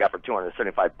 because mine I got for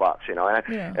 $275,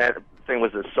 And the thing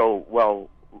was just so well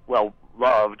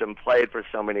loved and played for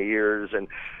so many years, and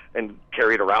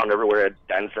carried around everywhere, had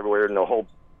dents everywhere, and the whole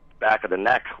back of the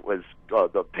neck was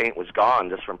the paint was gone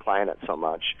just from playing it so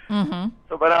much. Mm-hmm.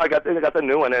 So, but I got the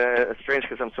new one, and it's strange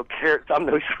because I'm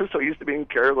so used to being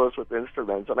careless with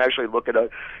instruments. I'm actually looking at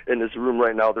in this room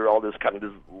right now. They're all just kind of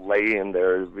just laying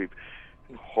there,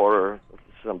 horror.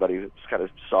 Somebody kind of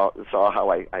saw how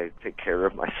I take care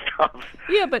of my stuff.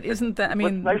 Yeah, but isn't that? I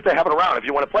mean, it's nice to have it around. If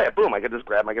you want to play it, boom! I could just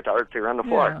grab my guitar, tear on the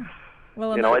floor. Yeah.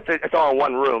 Well, it's all in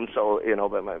one room, so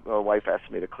But my wife asks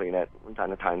me to clean it from time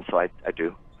to time, so I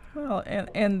do. Well,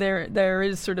 and there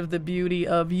is sort of the beauty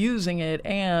of using it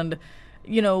and,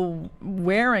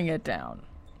 wearing it down.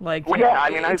 Like, well, yeah, I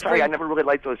mean, I'm sorry, I never really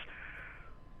liked those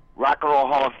Rock and Roll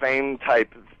Hall of Fame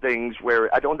type things where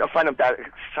I find them that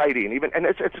exciting. And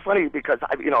it's funny because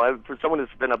for someone who's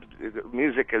been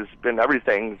music has been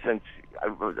everything since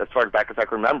as far back as I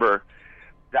can remember.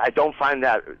 I don't find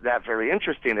that very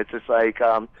interesting. It's just like,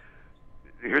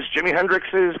 here's Jimi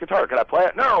Hendrix's guitar. Can I play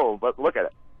it? No, but look at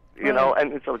it.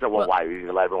 And so it's like, well, why?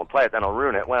 You let everyone play it, then I'll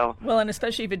ruin it. Well, and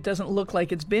especially if it doesn't look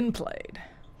like it's been played.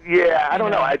 Yeah, I don't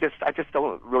know. I just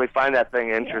don't really find that thing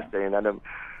interesting. Yeah. And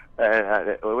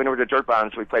when we were to Dirt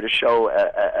Bombs, we played a show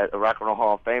at the Rock and Roll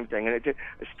Hall of Fame thing, and I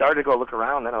started to go look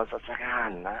around, and I was just like,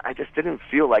 I just didn't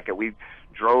feel like it. We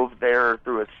drove there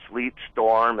through a sleet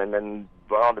storm, and then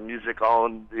all the music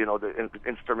on, the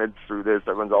instruments through this.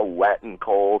 Everyone's all wet and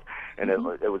cold, and it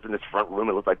was in this front room.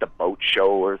 It looked like the boat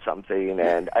show or something,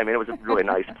 and I mean, it was a really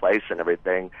nice place and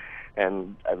everything,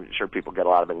 and I'm sure people get a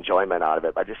lot of enjoyment out of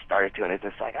it. But I just started to, and it's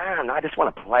just like, I just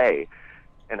want to play,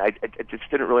 and I just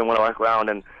didn't really want to walk around,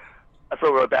 and I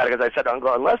feel really bad because I said,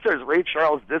 unless there's Ray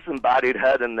Charles' disembodied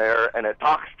head in there and it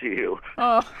talks to you.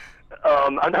 Oh.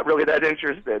 I'm not really that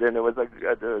interested. And it was like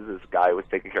there was this guy who was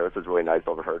taking care of us. It was really nice.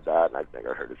 Overheard that, and I think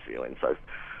I hurt his feelings. So I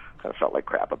kind of felt like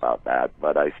crap about that.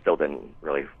 But I still didn't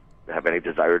really have any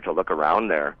desire to look around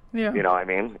there. Yeah. You know what I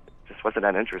mean? It just wasn't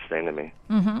that interesting to me.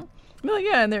 Mm-hmm. Well,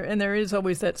 yeah, and there is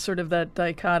always that sort of that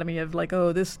dichotomy of like,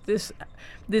 oh, this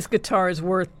guitar is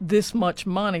worth this much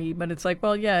money, but it's like,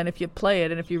 well, yeah, and if you play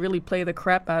it, and if you really play the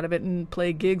crap out of it and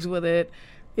play gigs with it,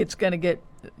 it's going to get,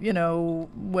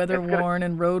 weather worn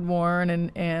and road worn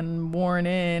and worn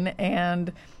in,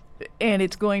 and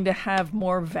it's going to have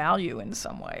more value in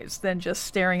some ways than just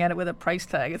staring at it with a price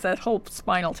tag. It's that whole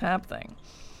Spinal Tap thing.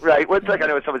 Right. Well, it's like I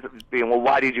know someone's being, well,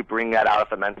 why did you bring that out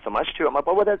if it meant so much to him? I'm like,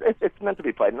 well, it's meant to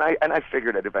be played, and I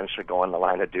figured it eventually go on the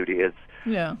line of duty is.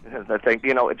 Yeah. I think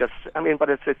it just. I mean, but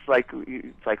it's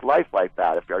like life like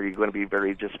that. Are you going to be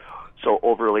very just so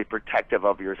overly protective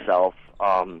of yourself,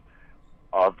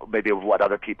 of maybe of what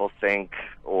other people think,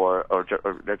 or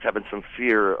that's having some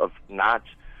fear of not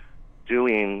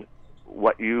doing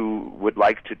what you would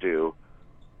like to do.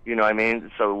 You know what I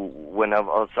mean? So when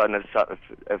all of a sudden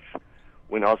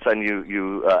when all of a sudden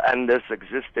you end this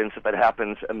existence, if it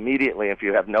happens immediately, if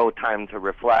you have no time to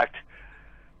reflect,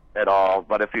 at all.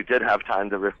 But if you did have time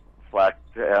to reflect,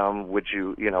 would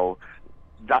you,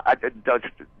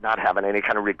 not having any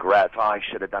kind of regrets? Oh, I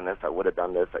should have done this. I would have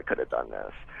done this. I could have done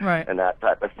this. Right. And that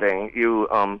type of thing.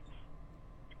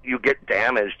 You get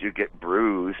damaged. You get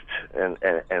bruised in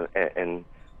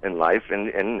life,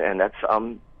 and that's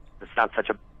it's not such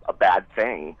a bad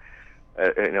thing.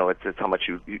 It's how much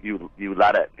you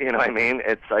let it. You know what I mean?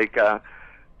 It's like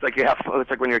it's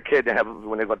like when you're a kid,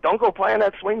 when they go, don't go play on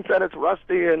that swing set, it's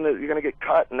rusty, and you're gonna get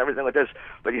cut and everything like this.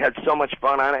 But you had so much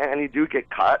fun on it, and you do get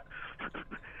cut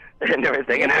and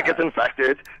everything, and it gets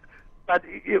infected. But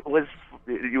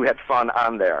you had fun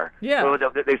on there. Yeah. So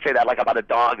they say that like about a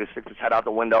dog who sticks his head out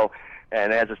the window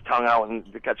and has his tongue out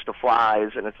and to catch the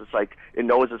flies, and it's just like it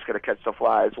knows it's going to catch the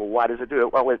flies. Well, why does it do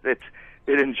it? Well, it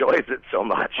enjoys it so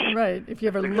much. Right. If you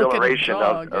ever the look at a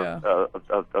dog,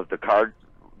 of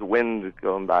the wind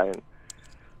going by, and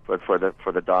for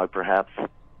the dog, perhaps.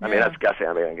 I mean, that's guessing.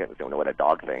 I don't know what a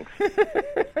dog thinks.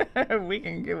 We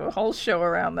can give a whole show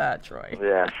around that, Troy.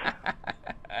 Yes.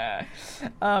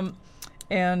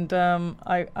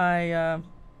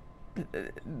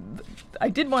 I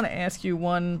did want to ask you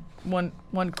one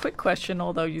quick question,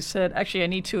 although you said, actually I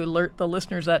need to alert the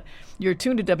listeners that you're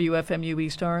tuned to WFMU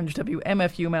East Orange,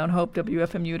 WMFU Mount Hope,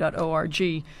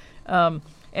 WFMU.org.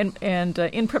 And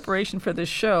in preparation for this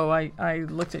show, I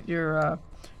looked at your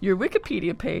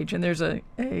Wikipedia page, and there's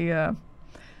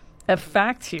a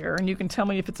fact here, and you can tell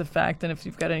me if it's a fact and if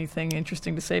you've got anything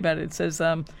interesting to say about it. It says,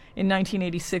 in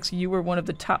 1986, you were one of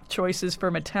the top choices for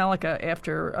Metallica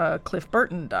after Cliff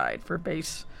Burton died for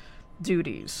bass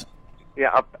duties.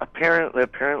 Yeah,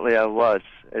 apparently I was.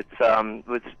 It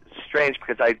was strange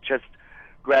because I just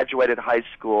graduated high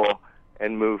school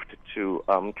and moved to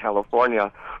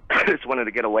California. I just wanted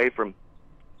to get away from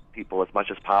people as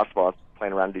much as possible. I was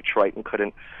playing around Detroit and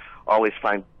couldn't always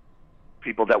find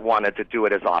people that wanted to do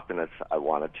it as often as I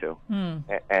wanted to,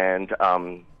 and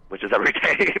which is every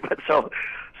day. But so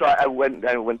I went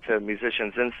to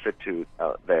Musicians Institute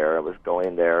there. I was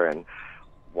going there and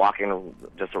walking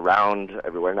just around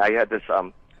everywhere. And I had this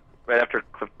right after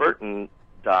Cliff Burton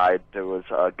died, there was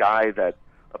a guy that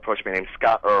approached me named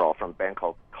Scott Earl from a band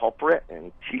called Culprit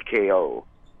and TKO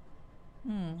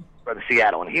from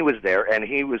Seattle, and he was there, and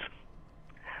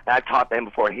I taught him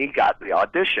before, and he got the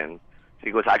audition. So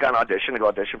he goes, I got an audition to go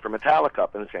audition for Metallica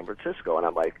up in San Francisco, and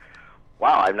I'm like,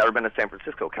 wow, I've never been to San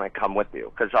Francisco. Can I come with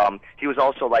you? Because he was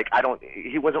also like,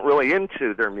 he wasn't really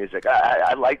into their music.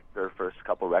 I liked their first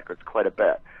couple records quite a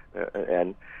bit, so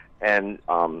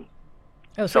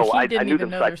I knew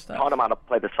them, so I taught him how to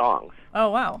play the songs. Oh,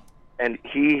 wow. And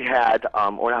he had,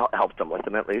 or helped him with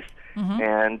them at least,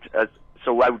 and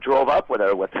so I drove up with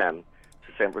him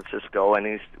to San Francisco,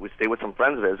 and we stayed with some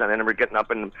friends of his, and I remember getting up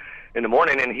in the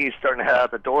morning, and he's starting to head out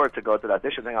the door to go to the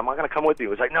audition thing. I'm not going to come with you.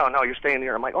 He's like, no, you're staying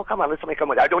here. I'm like, oh, come on, let me come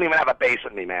with you. I don't even have a bass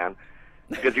with me, man.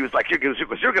 Because he was like, you're going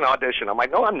to audition. I'm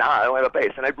like, no, I'm not. I don't have a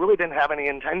bass. And I really didn't have any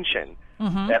intention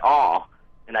at all.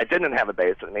 And I didn't have a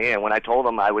bass with me. And when I told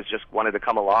him I was just wanted to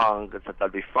come along because I thought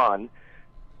it'd be fun,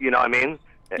 you know what I mean?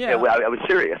 Yeah. I was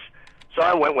serious. So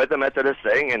I went with him into this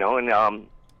thing, and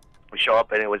we show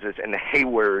up, and it was in the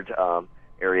Hayward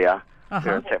area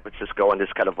here in San Francisco, in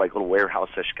this kind of like little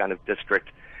warehouse-ish kind of district.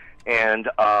 And,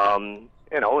 and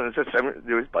it was just,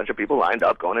 there was a bunch of people lined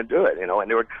up going to do it, and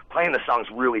they were playing the songs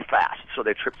really fast, so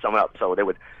they tripped some up. So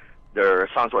their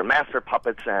songs were Master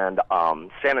Puppets and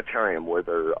Sanitarium were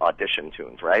their audition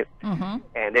tunes, right?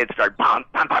 And they'd start bum,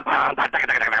 bum, bum, bum, bum,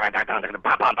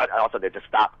 bum, bum, bum. Also, they'd just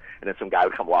stop, and then some guy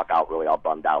would come walk out really all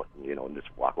bummed out, and just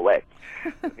walk away,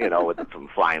 with some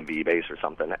flying V bass or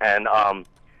something.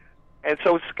 And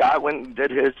so Scott was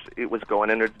going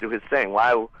in there to do his thing.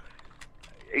 While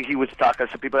he was talking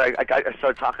to some people, I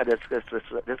started talking to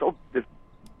this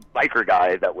biker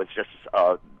guy that was just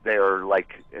there,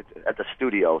 like at the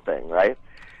studio thing, right?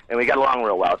 And we got along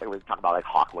real well. I think we were talking about like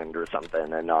Hawkwind or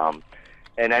something,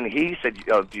 and then he said,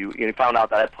 he found out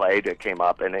that I played. It came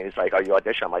up, and he's like, "Are you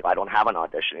auditioning?" I'm like, "I don't have an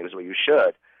audition." He goes, "Well, you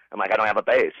should." I'm like, "I don't have a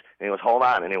bass." And he goes, "Hold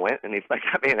on," and he went, and he like,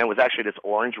 and it was actually this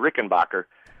orange Rickenbacker,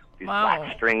 these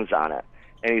black strings on it,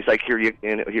 and he's like, "Here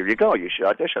you go. You should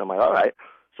audition." I'm like, "All right."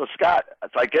 So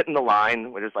I get in the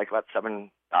line, which is like about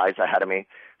 7 guys ahead of me.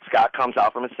 Scott comes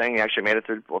out from his thing. He actually made it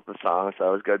through both the songs, so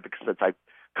that was good because since I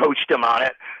coached him on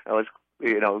it, I was,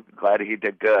 glad he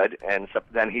did good. And so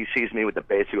then he sees me with the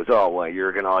bass. He goes, "Oh, well,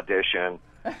 you're going to audition."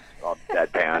 All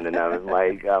deadpan. And I was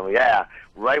like, yeah.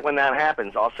 Right when that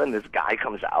happens, all of a sudden this guy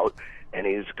comes out, and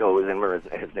he goes, and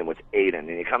his name was Aiden, and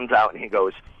he comes out, and he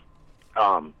goes,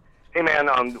 "Hey,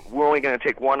 man, we're only going to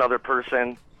take one other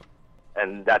person.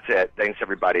 and that's it. Thanks,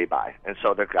 everybody. Bye. And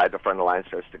so the guy at the front of the line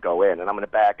starts to go in, and I'm in the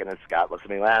back, and then Scott looks at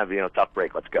me, tough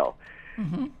break, let's go.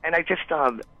 Mm-hmm. And I just, I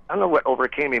don't know what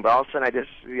overcame me, but all of a sudden I just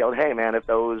yelled, hey, man, if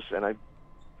those, and I,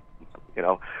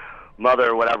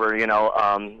 mother, whatever,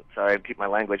 sorry, I keep my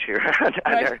language here.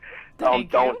 Right.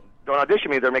 Don't audition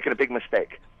me. They're making a big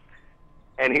mistake.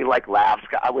 And he laughs.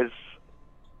 I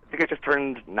think I just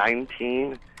turned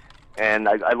 19, and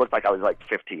I looked like I was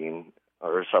 15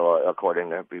 or so,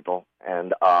 according to people.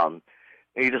 And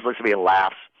he just looks at me and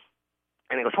laughs.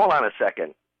 And he goes, hold on a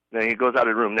second. Then he goes out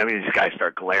of the room. Then these guys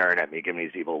start glaring at me, giving me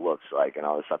these evil looks, and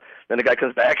all this stuff. Then the guy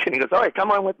comes back, and he goes, all right,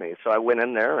 come on with me. So I went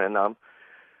in there and,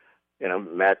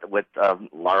 met with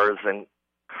Lars and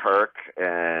Kirk.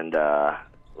 And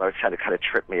Lars had to kind of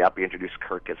trip me up. He introduced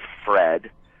Kirk as Fred.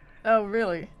 Oh,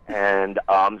 really? And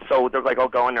so they're like, oh,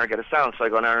 go in there and get a sound. So I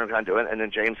go in there and kind of do it. And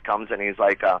then James comes, and he's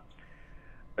like, I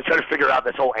tried to figure out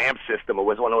this whole amp system. It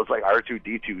was one of those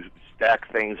R2-D2 stack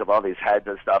things of all these heads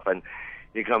and stuff. And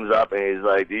he comes up and he's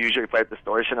like, do you usually play with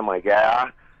distortion? I'm like,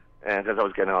 yeah. And because I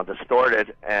was getting all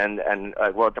distorted. And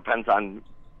well, it depends on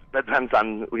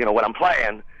what I'm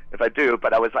playing, if I do.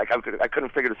 But I was like, I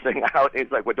couldn't figure this thing out. And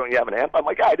he's like, well, don't you have an amp? I'm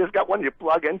like, yeah, I just got one you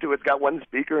plug into. It's got one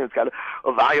speaker, and it's got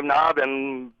a volume knob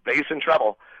and bass and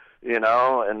treble, and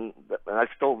I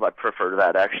still prefer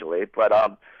that, actually.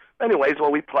 But anyways,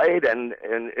 well, we played, and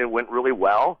it went really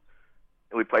well.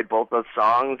 And we played both those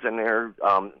songs, and they're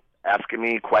asking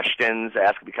me questions.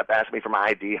 They kept asking me for my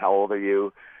ID. How old are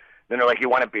you? Then they're like, you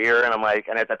want a beer? And I'm like,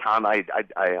 and at the time, I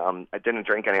didn't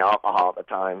drink any alcohol at the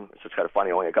time. It's just kind of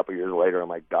funny. Only a couple years later, I'm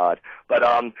like, God. But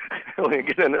we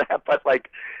get into that. But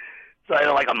so I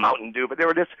had a Mountain Dew. But they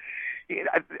were just,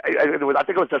 I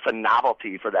think it was just a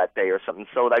novelty for that day or something.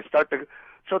 So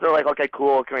so they're like, okay,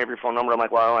 cool. Can we have your phone number? I'm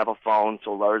like, well, I don't have a phone.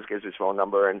 So Lars gives his phone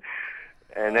number, and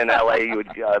in L.A., you would,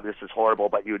 this is horrible,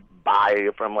 but you would buy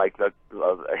from the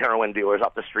heroin dealers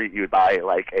up the street. You would buy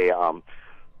a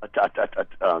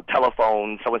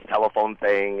telephone, someone's telephone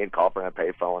thing. You'd call for a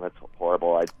payphone. It's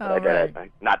horrible. I did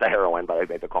it. Not the heroin, but I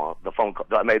made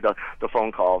I made the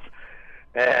phone calls,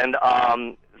 and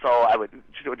so I would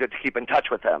just keep in touch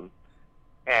with them,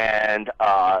 and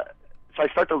so I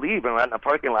start to leave, and we're out in the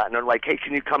parking lot, and they're like, "Hey,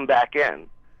 can you come back in?"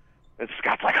 And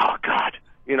Scott's like, "Oh God."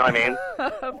 You know what I mean?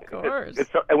 Of course.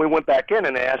 And we went back in,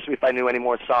 and they asked me if I knew any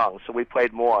more songs. So we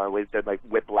played more. We did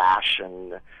Whiplash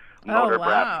and Motor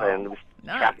Breath, and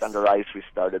Trapped Under Ice. We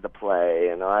started to play,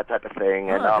 and all that type of thing.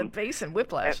 The bass and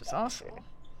Whiplash is awesome.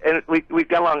 And we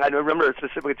got along. I remember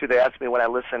specifically too. They asked me what I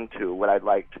listened to, what I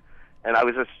liked, and I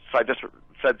just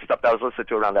said stuff that I was listening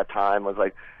to around that time. I was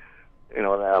like,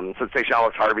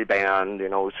 Sensationalist Harvey Band,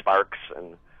 Sparks,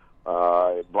 and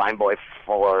Blind Boy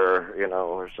Fuller,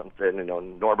 or something,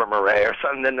 Norbert Murray or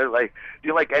something. And they're like,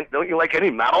 don't you like any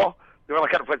metal? They were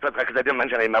like, because I didn't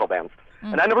mention any metal bands.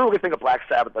 And I never really think of Black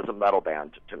Sabbath as a metal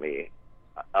band to me.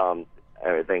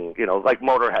 Everything, like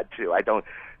Motorhead too. I don't,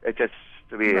 it just,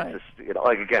 to me, Right. it's just,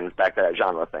 again, it's back to that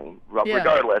genre thing.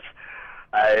 Regardless,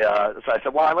 so I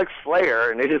said, well, I like Slayer,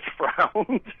 and they just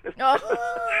frowned.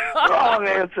 Wrong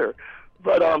answer.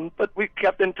 But we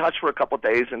kept in touch for a couple of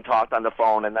days and talked on the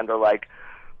phone, and then they're like,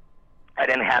 I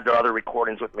didn't have their other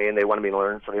recordings with me, and they wanted me to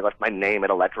learn, so they left my name at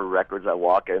Elektra Records. I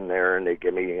walk in there, and they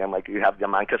give me, I'm like, you have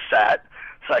them on cassette?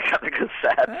 So I got the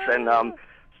cassettes, and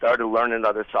started learning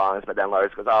other songs, but then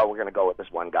Lars goes, oh, we're going to go with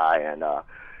this one guy, and, and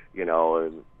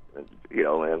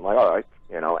I'm like, all right,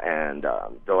 and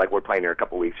they're like, we're playing here in a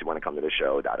couple of weeks, you want to come to the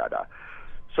show, da-da-da.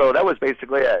 So that was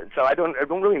basically it. So I don't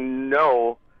really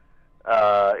know. So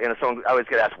I always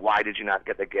get asked, why did you not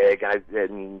get the gig? And I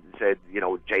said,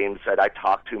 James said I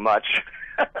talk too much.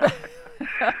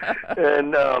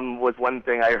 And was one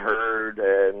thing I heard.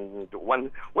 And one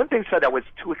thing said I was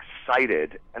too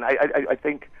excited. And I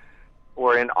think,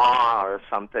 or in awe or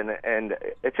something. And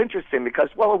it's interesting because,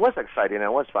 well, it was exciting and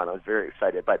it was fun. I was very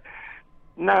excited. But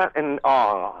not in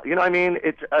awe. You know what I mean?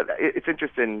 It's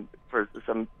interesting for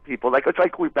some people. It's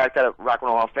like we're back to that Rock and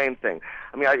Roll Hall of Fame thing.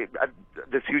 I mean, I'm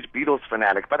this huge Beatles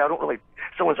fanatic, but I don't really.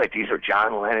 Someone's like, these are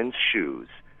John Lennon's shoes.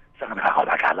 So I'm like, oh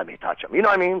my God, let me touch them. You know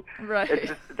what I mean? Right. It's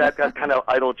just that kind of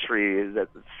idolatry, that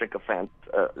sycophant,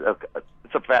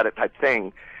 sympathetic type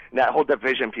thing. And that whole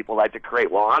division people like to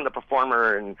create. Well, I'm the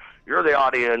performer, and you're the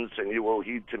audience, and you will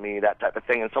heed to me. That type of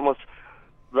thing. And it's almost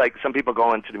like some people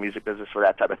go into the music business for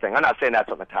that type of thing. I'm not saying that's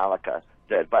what Metallica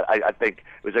did, but I think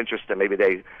it was interesting. Maybe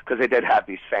because they did have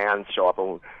these fans show up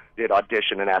and they'd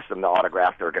audition and ask them to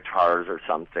autograph their guitars or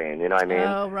something. You know what I mean?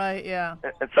 Oh, right, yeah.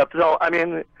 And stuff. So I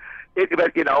mean, it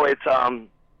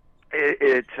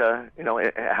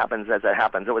happens as it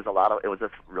happens. It was a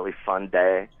really fun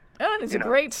day. Oh, and it's a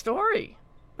great story.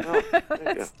 Oh, thank you.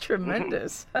 That's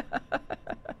tremendous.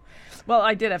 Well,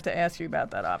 I did have to ask you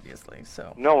about that, obviously.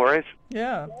 So No worries.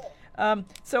 yeah.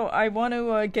 So I want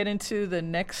to get into the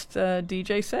next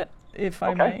DJ set, if I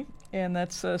Okay. may, and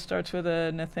that starts with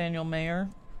a Nathaniel Mayer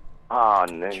Oh,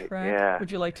 Nate. track. Yeah.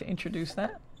 Would you like to introduce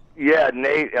that? Yeah,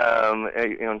 Nate,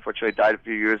 unfortunately died a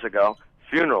few years ago.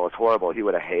 Funeral was horrible. He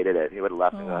would have hated it. He would have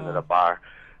left me under the bar.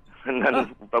 And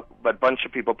then, but a bunch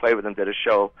of people played with him, did a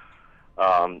show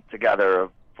together,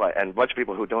 and a bunch of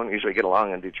people who don't usually get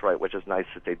along in Detroit, which is nice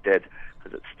that they did,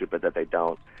 because it's stupid that they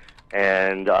don't.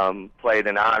 And played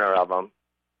in honor of him,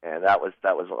 and that was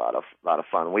a lot of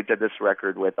fun. We did this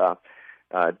record with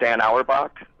Dan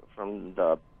Auerbach from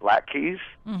the Black Keys.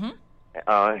 Mm-hmm.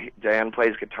 Dan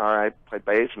plays guitar, I play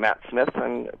bass. Matt Smith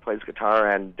plays guitar,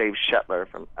 and Dave Shetler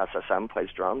from SSM plays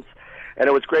drums. And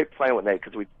it was great playing with Nate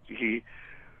because when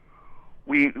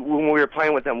we were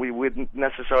playing with him, we wouldn't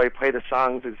necessarily play the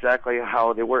songs exactly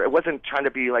how they were. It wasn't trying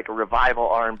to be like a revival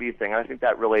R&B thing. I think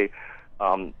that really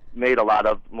made a lot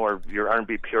of more your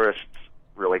R&B purists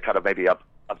really kind of maybe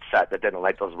upset that didn't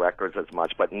like those records as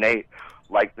much. But Nate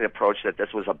liked the approach that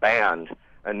this was a band,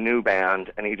 a new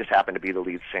band, and he just happened to be the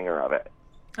lead singer of it.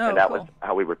 Oh, and that cool. was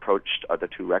how we approached the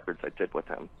two records I did with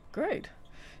him. Great.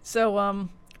 So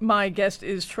my guest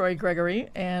is Troy Gregory,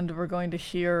 and we're going to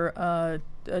hear a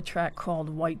track called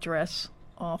White Dress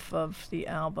off of the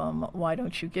album Why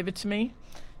Don't You Give It To Me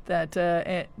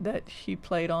that he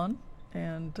played on,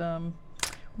 and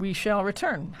we shall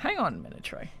return. Hang on a minute,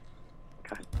 Troy.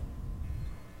 Okay.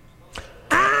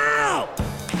 Ow!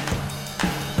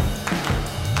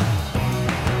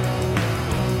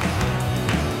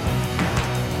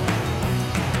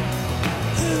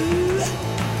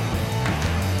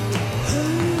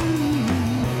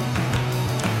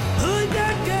 Who's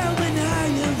that girl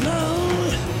behind your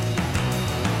phone?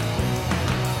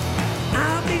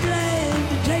 I'll be glad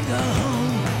to take her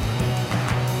home.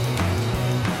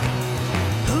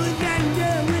 Who's that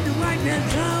girl with the white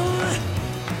dress on?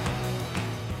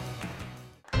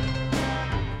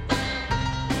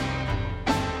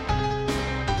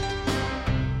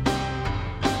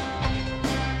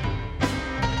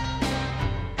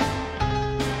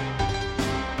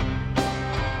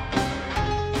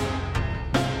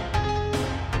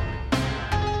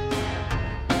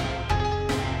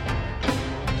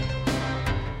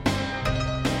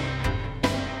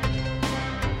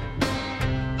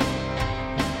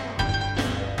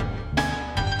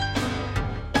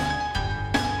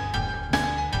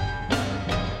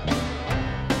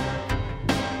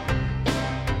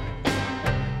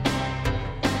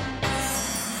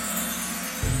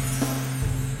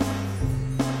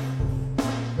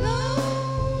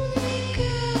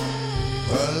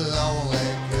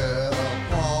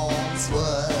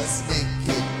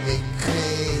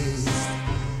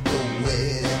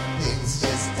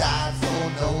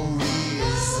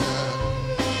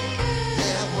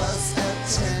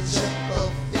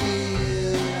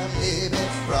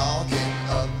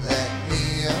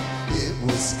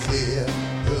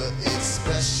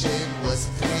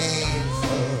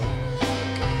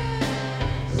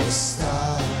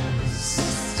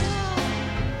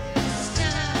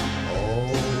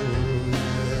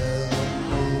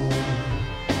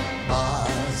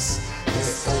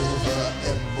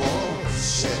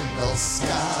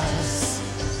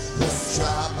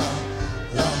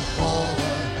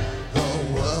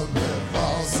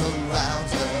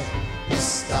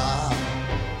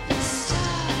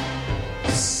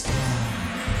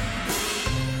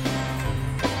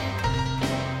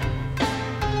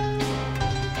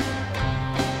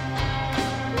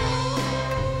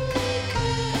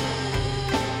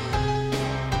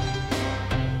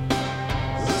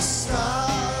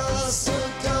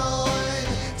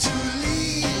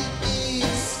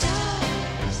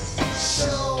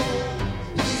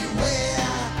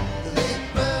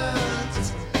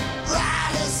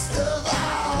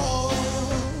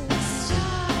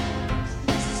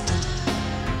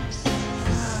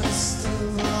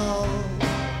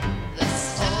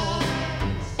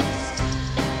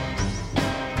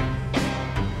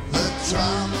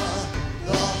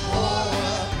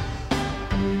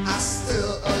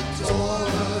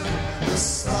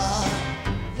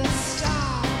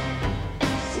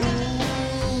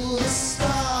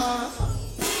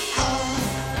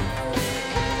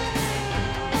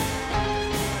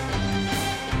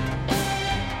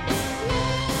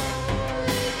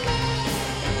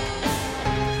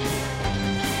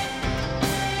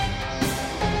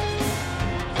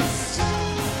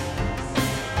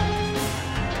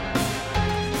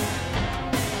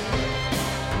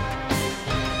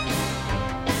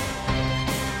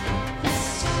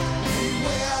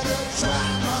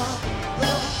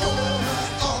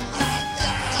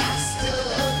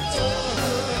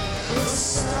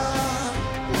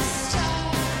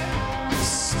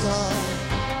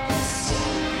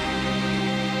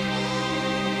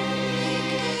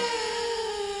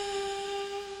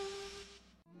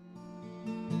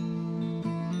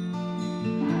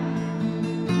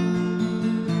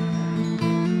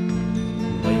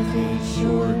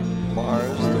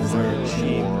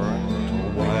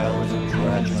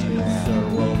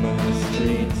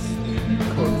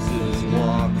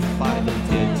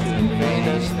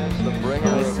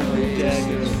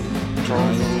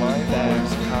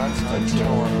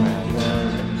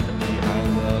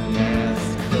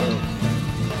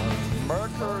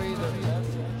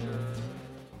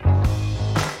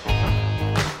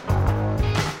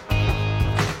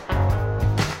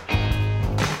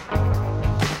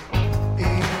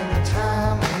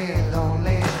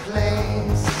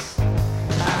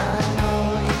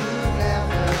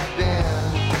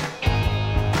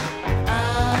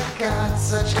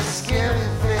 Such a scary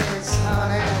face,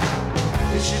 honey.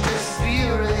 You should just be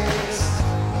erased.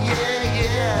 Yeah,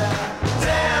 yeah.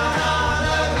 Down on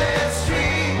Ugly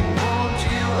Street, won't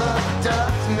you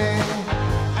abduct me?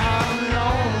 I'm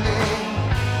lonely.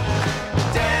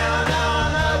 Down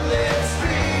on Ugly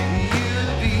Street,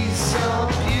 you'd be so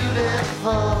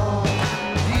beautiful,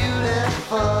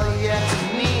 beautiful yet to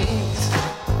meet.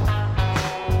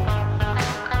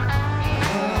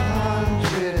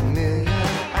 100 million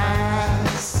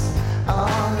eyes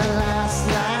on the last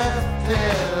night of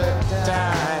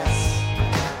paradise,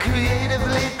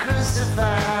 creatively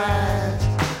crucified,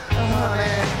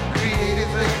 honey,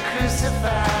 creatively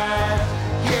crucified,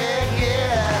 yeah,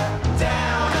 yeah.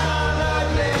 Down on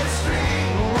Ugly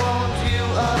Street, won't you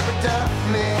abduct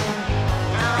me?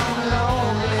 I'm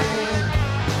lonely.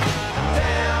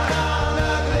 Down on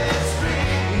Ugly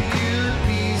Street, you'd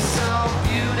be so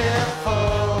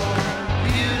beautiful,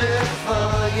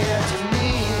 beautiful yet to meet.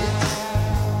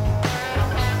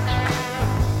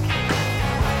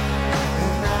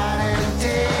 Night and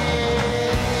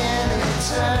day and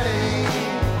eternity.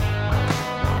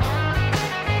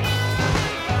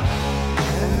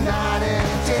 Night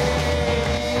and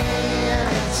day and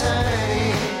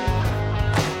eternity.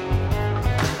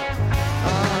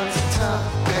 Oh, it's tough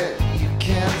that you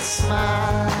can't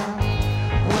smile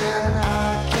when I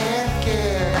can't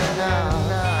get enough.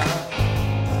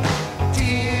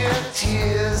 Dear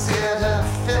tears here to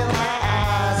fill my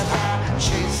eyes. I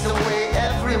chased away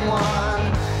everyone.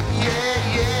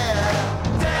 Yeah, yeah.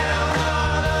 Down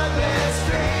on Ugly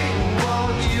Street,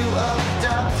 won't you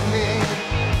abduct me?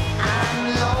 I'm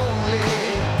lonely.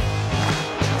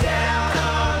 Down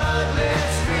on Ugly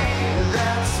Street,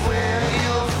 that's where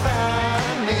you'll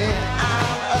find me.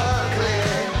 I'm ugly.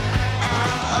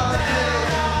 I'm ugly.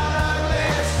 Down on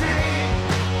Ugly Street.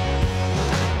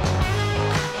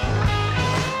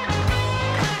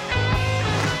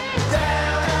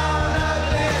 Down on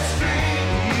Ugly Street,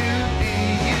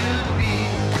 you'd be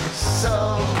so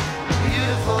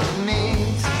beautiful to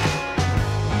meet.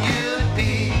 You'd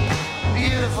be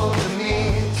beautiful to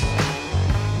meet.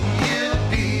 You'd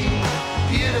be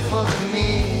beautiful to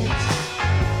meet.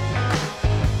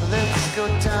 Let's go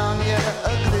down your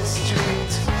ugly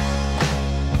street.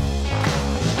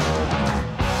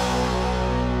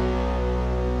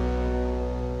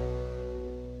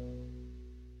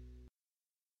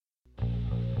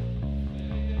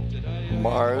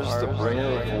 Mars, the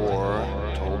bringer of war,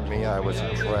 told me I was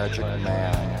a tragic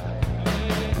man.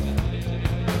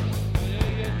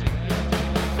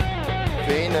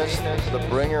 Venus, the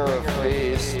bringer of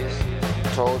peace,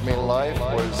 told me life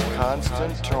was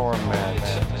constant torment.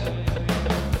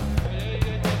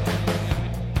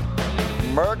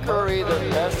 Mercury, the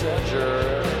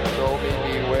messenger, told me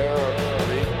beware of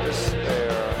Greek despair.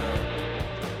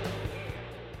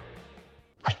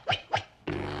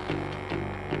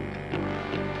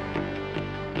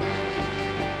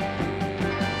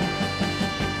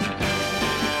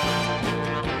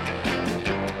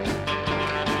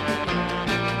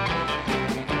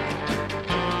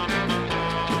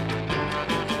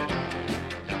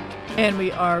 And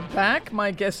we are back. My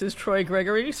guest is Troy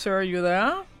Gregory. Sir, are you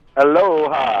there?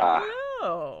 Aloha.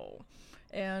 Oh.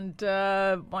 And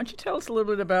why don't you tell us a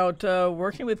little bit about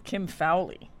working with Kim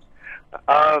Fowley?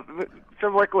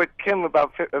 Started working with Kim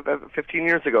about 15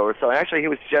 years ago or so. Actually, he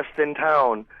was just in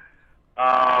town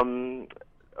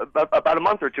about a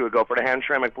month or two ago for the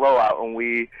Hamtramck Blowout, and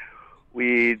we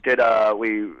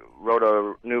wrote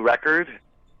a new record,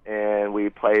 and we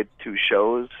played 2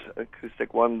 shows,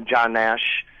 acoustic one, John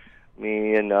Nash,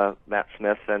 me and Matt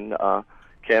Smith and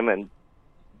Kim, and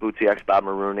Bootsy X Bob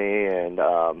Maroney, and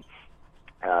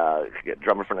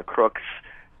drummer from the Crooks.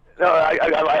 No,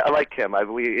 I like Kim.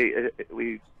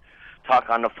 We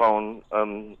talk on the phone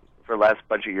for the last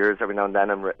bunch of years. Every now and then,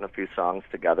 I've written a few songs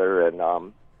together, and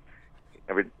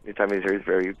every time he's here, he's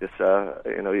very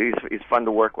he's fun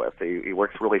to work with. He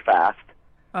works really fast.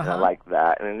 And I like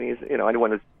that, and he's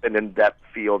anyone who's been in that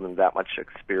field and that much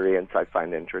experience, I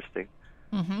find interesting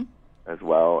as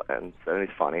well, and he's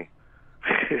funny.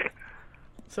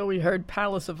 So we heard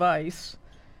Palace of Ice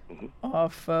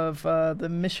off of the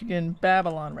Michigan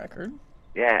Babylon record.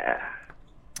 Yeah.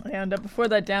 And before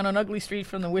that, Down on Ugly Street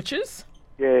from the Witches.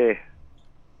 Yay.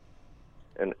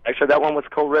 And actually, that one was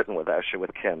co-written with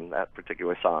Kim, that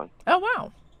particular song. Oh,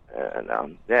 wow.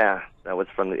 And yeah, that was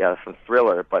from from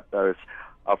Thriller. But there's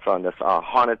also on this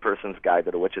Haunted Person's Guide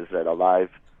to the Witches that Alive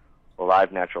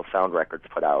Natural Sound Records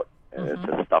put out. And it's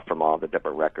just stuff from all the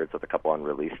different records with a couple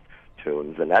unreleased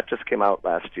tunes. And that just came out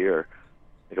last year.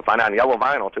 You can find it on yellow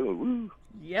vinyl, too. Woo.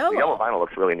 Yellow. The yellow vinyl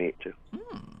looks really neat, too.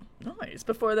 Nice.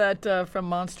 Before that, from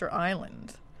Monster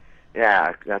Island.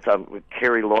 Yeah, that's with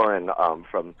Carrie Lauren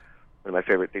from one of my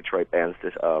favorite Detroit bands.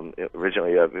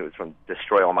 Originally, it was from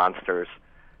Destroy All Monsters.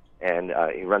 And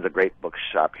he runs a great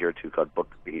bookshop here, too, called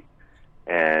Book Beat.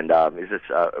 And he's just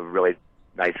a really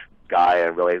nice guy. I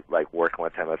really like working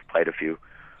with him. I've played a few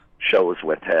shows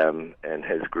with him and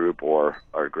his group or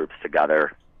our groups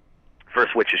together.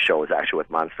 First Witches show was actually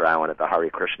with Monster Island at the Hare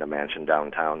Krishna Mansion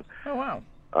downtown. Oh, wow.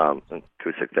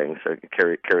 Acoustic thing. So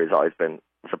Carrie's always been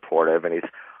supportive, and he's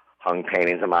hung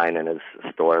paintings of mine in his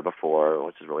store before,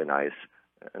 which is really nice.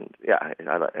 And yeah,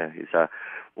 he's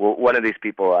one of these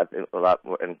people a lot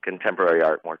more in contemporary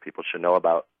art more people should know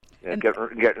about.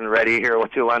 Getting ready here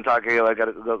with Tulan here. I got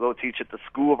to go teach at the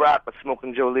School of Rock with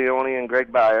Smoking Joe Leone and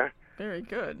Greg Beyer. Very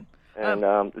good. And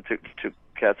the two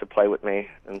cats that play with me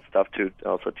and stuff too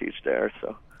also teach there.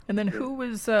 So. And then who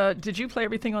was? Did you play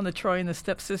everything on the Troy and the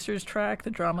Stepsisters track, the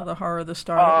drama, the horror, the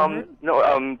star?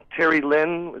 No. Terry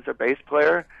Lynn was their bass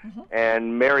player,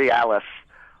 and Mary Alice,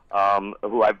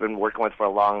 who I've been working with for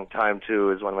a long time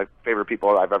too, is one of my favorite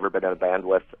people I've ever been in a band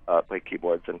with. Played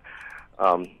keyboards, and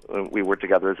we worked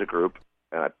together as a group.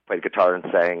 And I played guitar and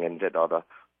sang and did all the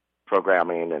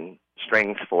programming and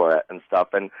strings for it and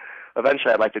stuff. And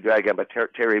eventually I'd like to do that again, but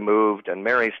Terry moved, and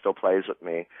Mary still plays with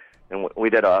me. And we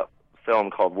did a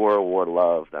film called War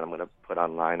Love that I'm going to put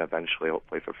online eventually,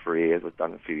 hopefully for free. It was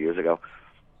done a few years ago.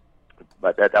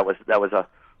 But that was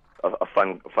a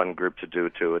fun group to do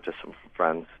too, with just some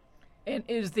friends. And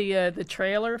is the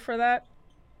trailer for that?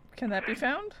 Can that be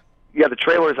found? Yeah, the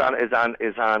trailer is on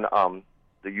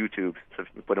the YouTube. So if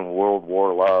you put in World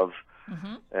War Love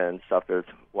and stuff, there's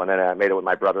one that I made it with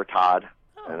my brother Todd.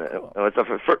 Cool. It's a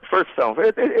first film.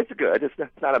 It's good. It's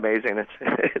not amazing.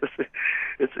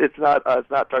 It's not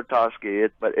Tarkovsky.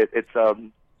 But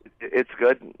it's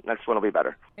good. Next one will be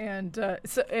better. And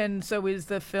so is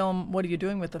the film? What are you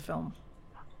doing with the film?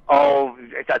 Oh,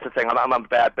 that's the thing. I'm a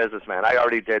bad businessman. I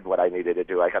already did what I needed to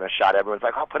do. I kind of shot. Everyone's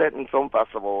like, "I'll put it in film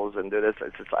festivals and do this."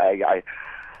 It's just I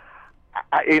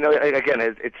again,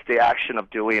 it's the action of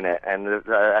doing it, and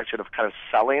the action of kind of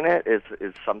selling it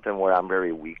is something where I'm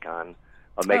very weak on.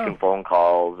 Making phone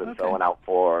calls and filling out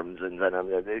forms, and then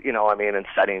and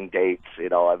setting dates.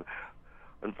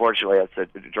 Unfortunately, that's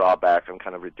a drawback. I'm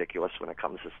kind of ridiculous when it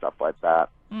comes to stuff like that,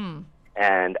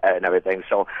 and everything.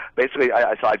 So basically,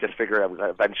 I just figured I would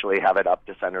eventually have it up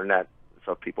to internet,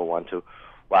 so if people want to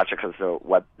watch it, because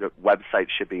the website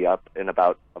should be up in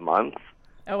about a month.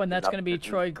 Oh, and that's going to be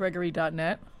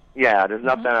TroyGregory.net? Yeah, there's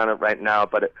nothing on it right now,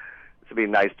 but it would be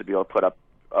nice to be able to put up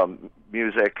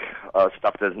music,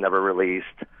 stuff that's never released,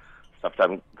 stuff that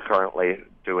I'm currently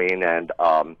doing, and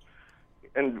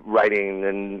writing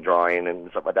and drawing and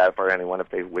stuff like that for anyone if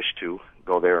they wish to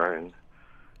go there and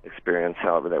experience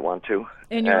however they want to.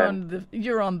 And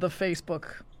you're on the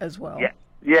Facebook as well. Yeah.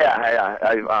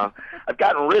 I've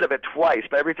gotten rid of it twice,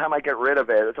 but every time I get rid of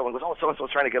it, someone goes, "Oh, so-and-so's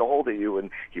trying to get a hold of you,"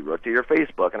 and he wrote to your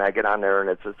Facebook, and I get on there, and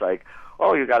it's just like,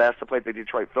 "Oh, you got asked to play at the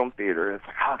Detroit Film Theater." And it's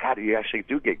like, "Oh God, you actually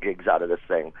do get gigs out of this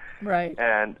thing." Right.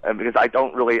 And because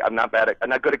I'm not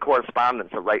good at correspondence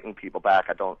or writing people back.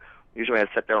 I don't usually. When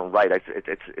I sit there and write,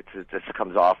 it just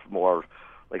comes off more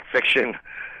like fiction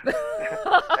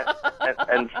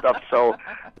and stuff. So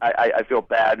I feel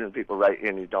bad when people write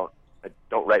and I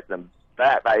don't write them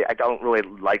back. I don't really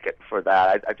like it for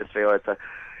that. I just feel it's a,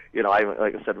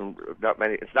 like I said, not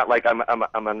many. It's not like I'm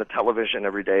on the television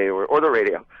every day or the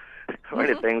radio or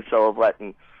anything. So of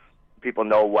letting people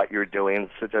know what you're doing,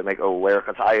 so to make aware,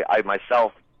 because I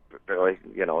myself really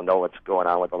know what's going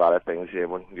on with a lot of things.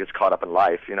 When you get caught up in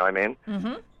life, you know what I mean.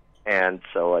 Mm-hmm. And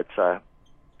so it's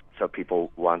so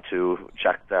people want to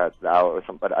check that out or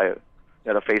something. But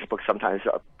the Facebook sometimes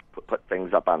put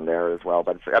things up on there as well.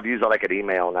 But I've used it like an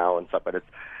email now and stuff. But I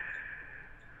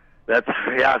got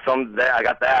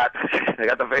that. I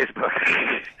got the Facebook,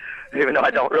 even though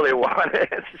I don't really want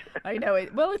it. I know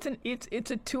it. Well,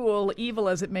 it's a tool, evil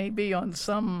as it may be on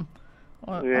some.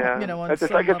 On it's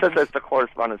just some like levels. it's the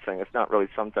correspondence thing. It's not really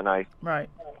something I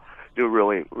do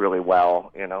really, really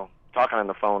well. Talking on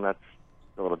the phone, that's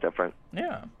a little different.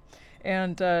 Yeah,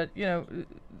 and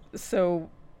so.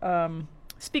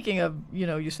 Speaking of,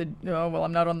 you said, well,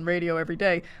 I'm not on the radio every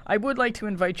day. I would like to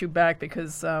invite you back,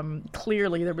 because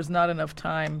clearly there was not enough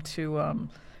time to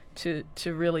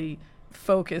really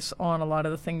focus on a lot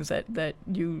of the things that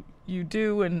you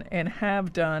do and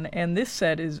have done. And this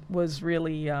set was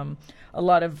really a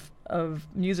lot of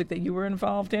music that you were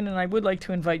involved in. And I would like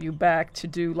to invite you back to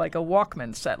do like a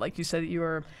Walkman set. Like you said that you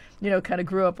were, kind of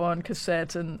grew up on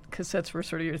cassettes, and cassettes were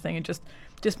sort of your thing, and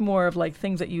just more of like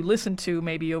things that you listened to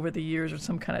maybe over the years, or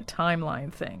some kind of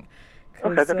timeline thing.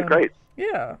 Okay, that'd be great.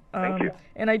 Yeah. Thank you.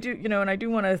 And I do, and I do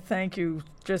want to thank you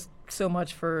just so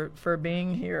much for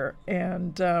being here.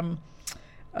 And,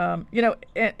 and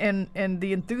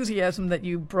the enthusiasm that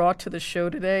you brought to the show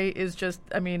today is just,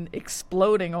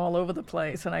 exploding all over the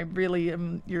place. And I really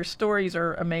your stories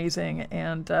are amazing.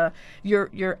 And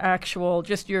your actual,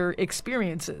 just your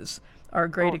experiences are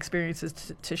great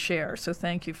experiences to share. So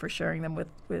thank you for sharing them with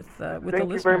the listeners.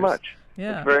 Thank you very much.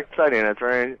 Yeah. It's very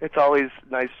exciting. It's always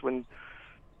nice when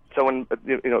someone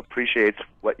appreciates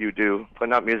what you do.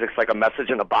 Putting out music's like a message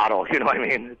in a bottle. You know what I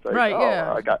mean? It's like, right.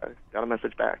 Yeah. I got a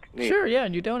message back. Neat. Sure. Yeah.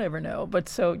 And you don't ever know. But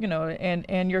so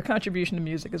and your contribution to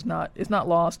music is not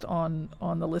lost on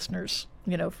the listeners.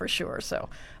 For sure. So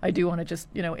I do want to just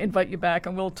invite you back,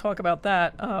 and we'll talk about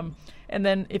that. And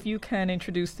then if you can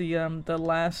introduce the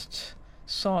last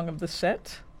song of the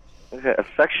set. Okay,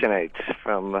 Affectionate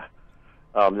from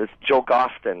this Joe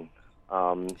Gostin.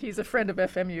 He's a friend of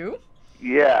FMU.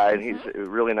 Yeah, and he's a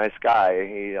really nice guy.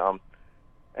 He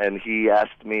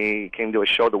asked me, he came to a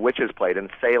show the Witches played in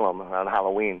Salem on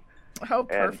Halloween. Oh,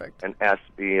 perfect. And asked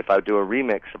me if I would do a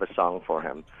remix of a song for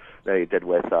him that he did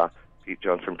with Pete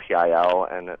Jones from PIL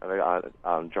and a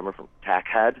drummer from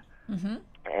Tackhead. Mm-hmm.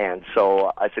 And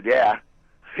so I said, yeah.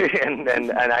 and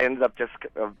I ended up just,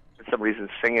 for some reason,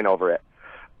 singing over it.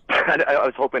 I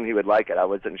was hoping he would like it. I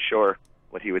wasn't sure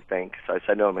what he would think. So I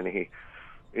said to him, and he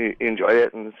enjoyed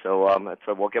it, and so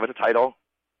we'll give it a title,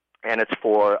 and it's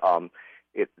for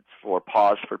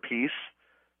Pause for Peace,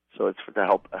 so it's to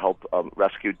help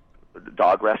rescue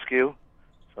dog rescue.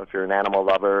 So if you're an animal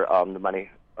lover, the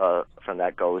money from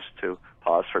that goes to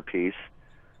Pause for Peace,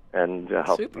 and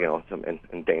help some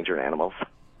endangered animals.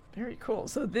 Very cool.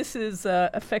 So this is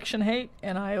Affection Hate,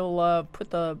 and I'll put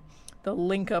the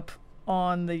link up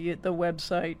on the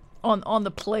website on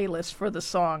the playlist for the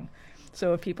song.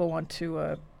 So if people want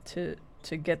to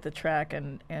get the track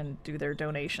and do their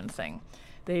donation thing,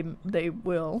 they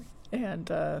will, and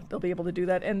they'll be able to do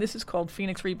that. And this is called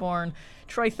Phoenix Reborn.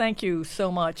 Troy, thank you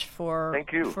so much for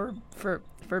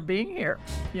being here.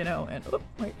 And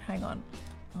wait, hang on.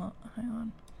 What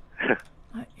am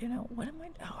I?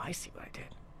 Oh, I see what I did.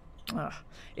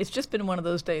 It's just been one of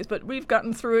those days, but we've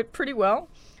gotten through it pretty well.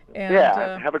 And,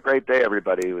 have a great day,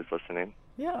 everybody who's listening.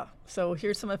 Yeah, so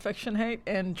here's some Affection Hate,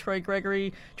 and Troy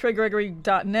Gregory,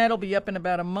 TroyGregory.net will be up in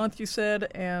about a month, you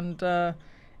said, and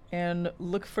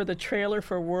look for the trailer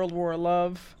for World War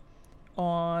Love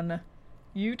on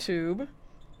YouTube,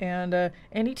 and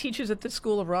he teaches at the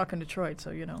School of Rock in Detroit,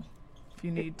 so if you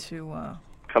need to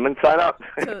come and sign up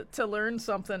to learn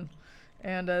something,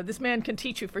 and this man can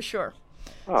teach you for sure.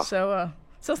 Oh.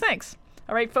 So thanks.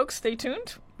 All right, folks, stay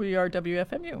tuned. We are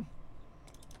WFMU.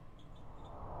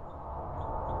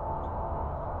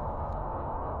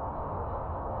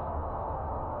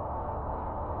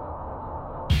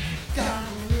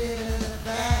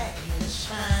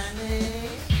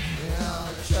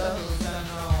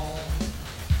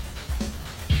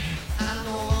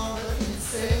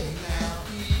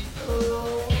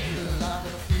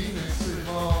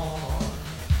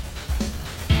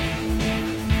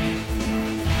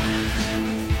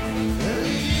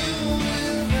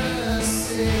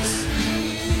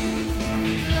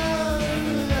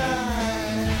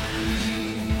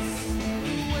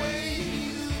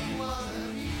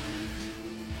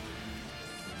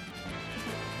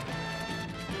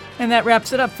 And that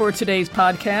wraps it up for today's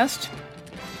podcast.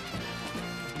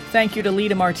 Thank you to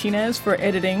Lita Martinez for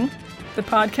editing the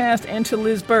podcast, and to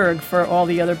Liz Berg for all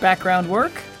the other background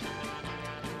work.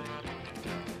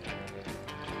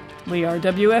 We are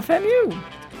WFMU.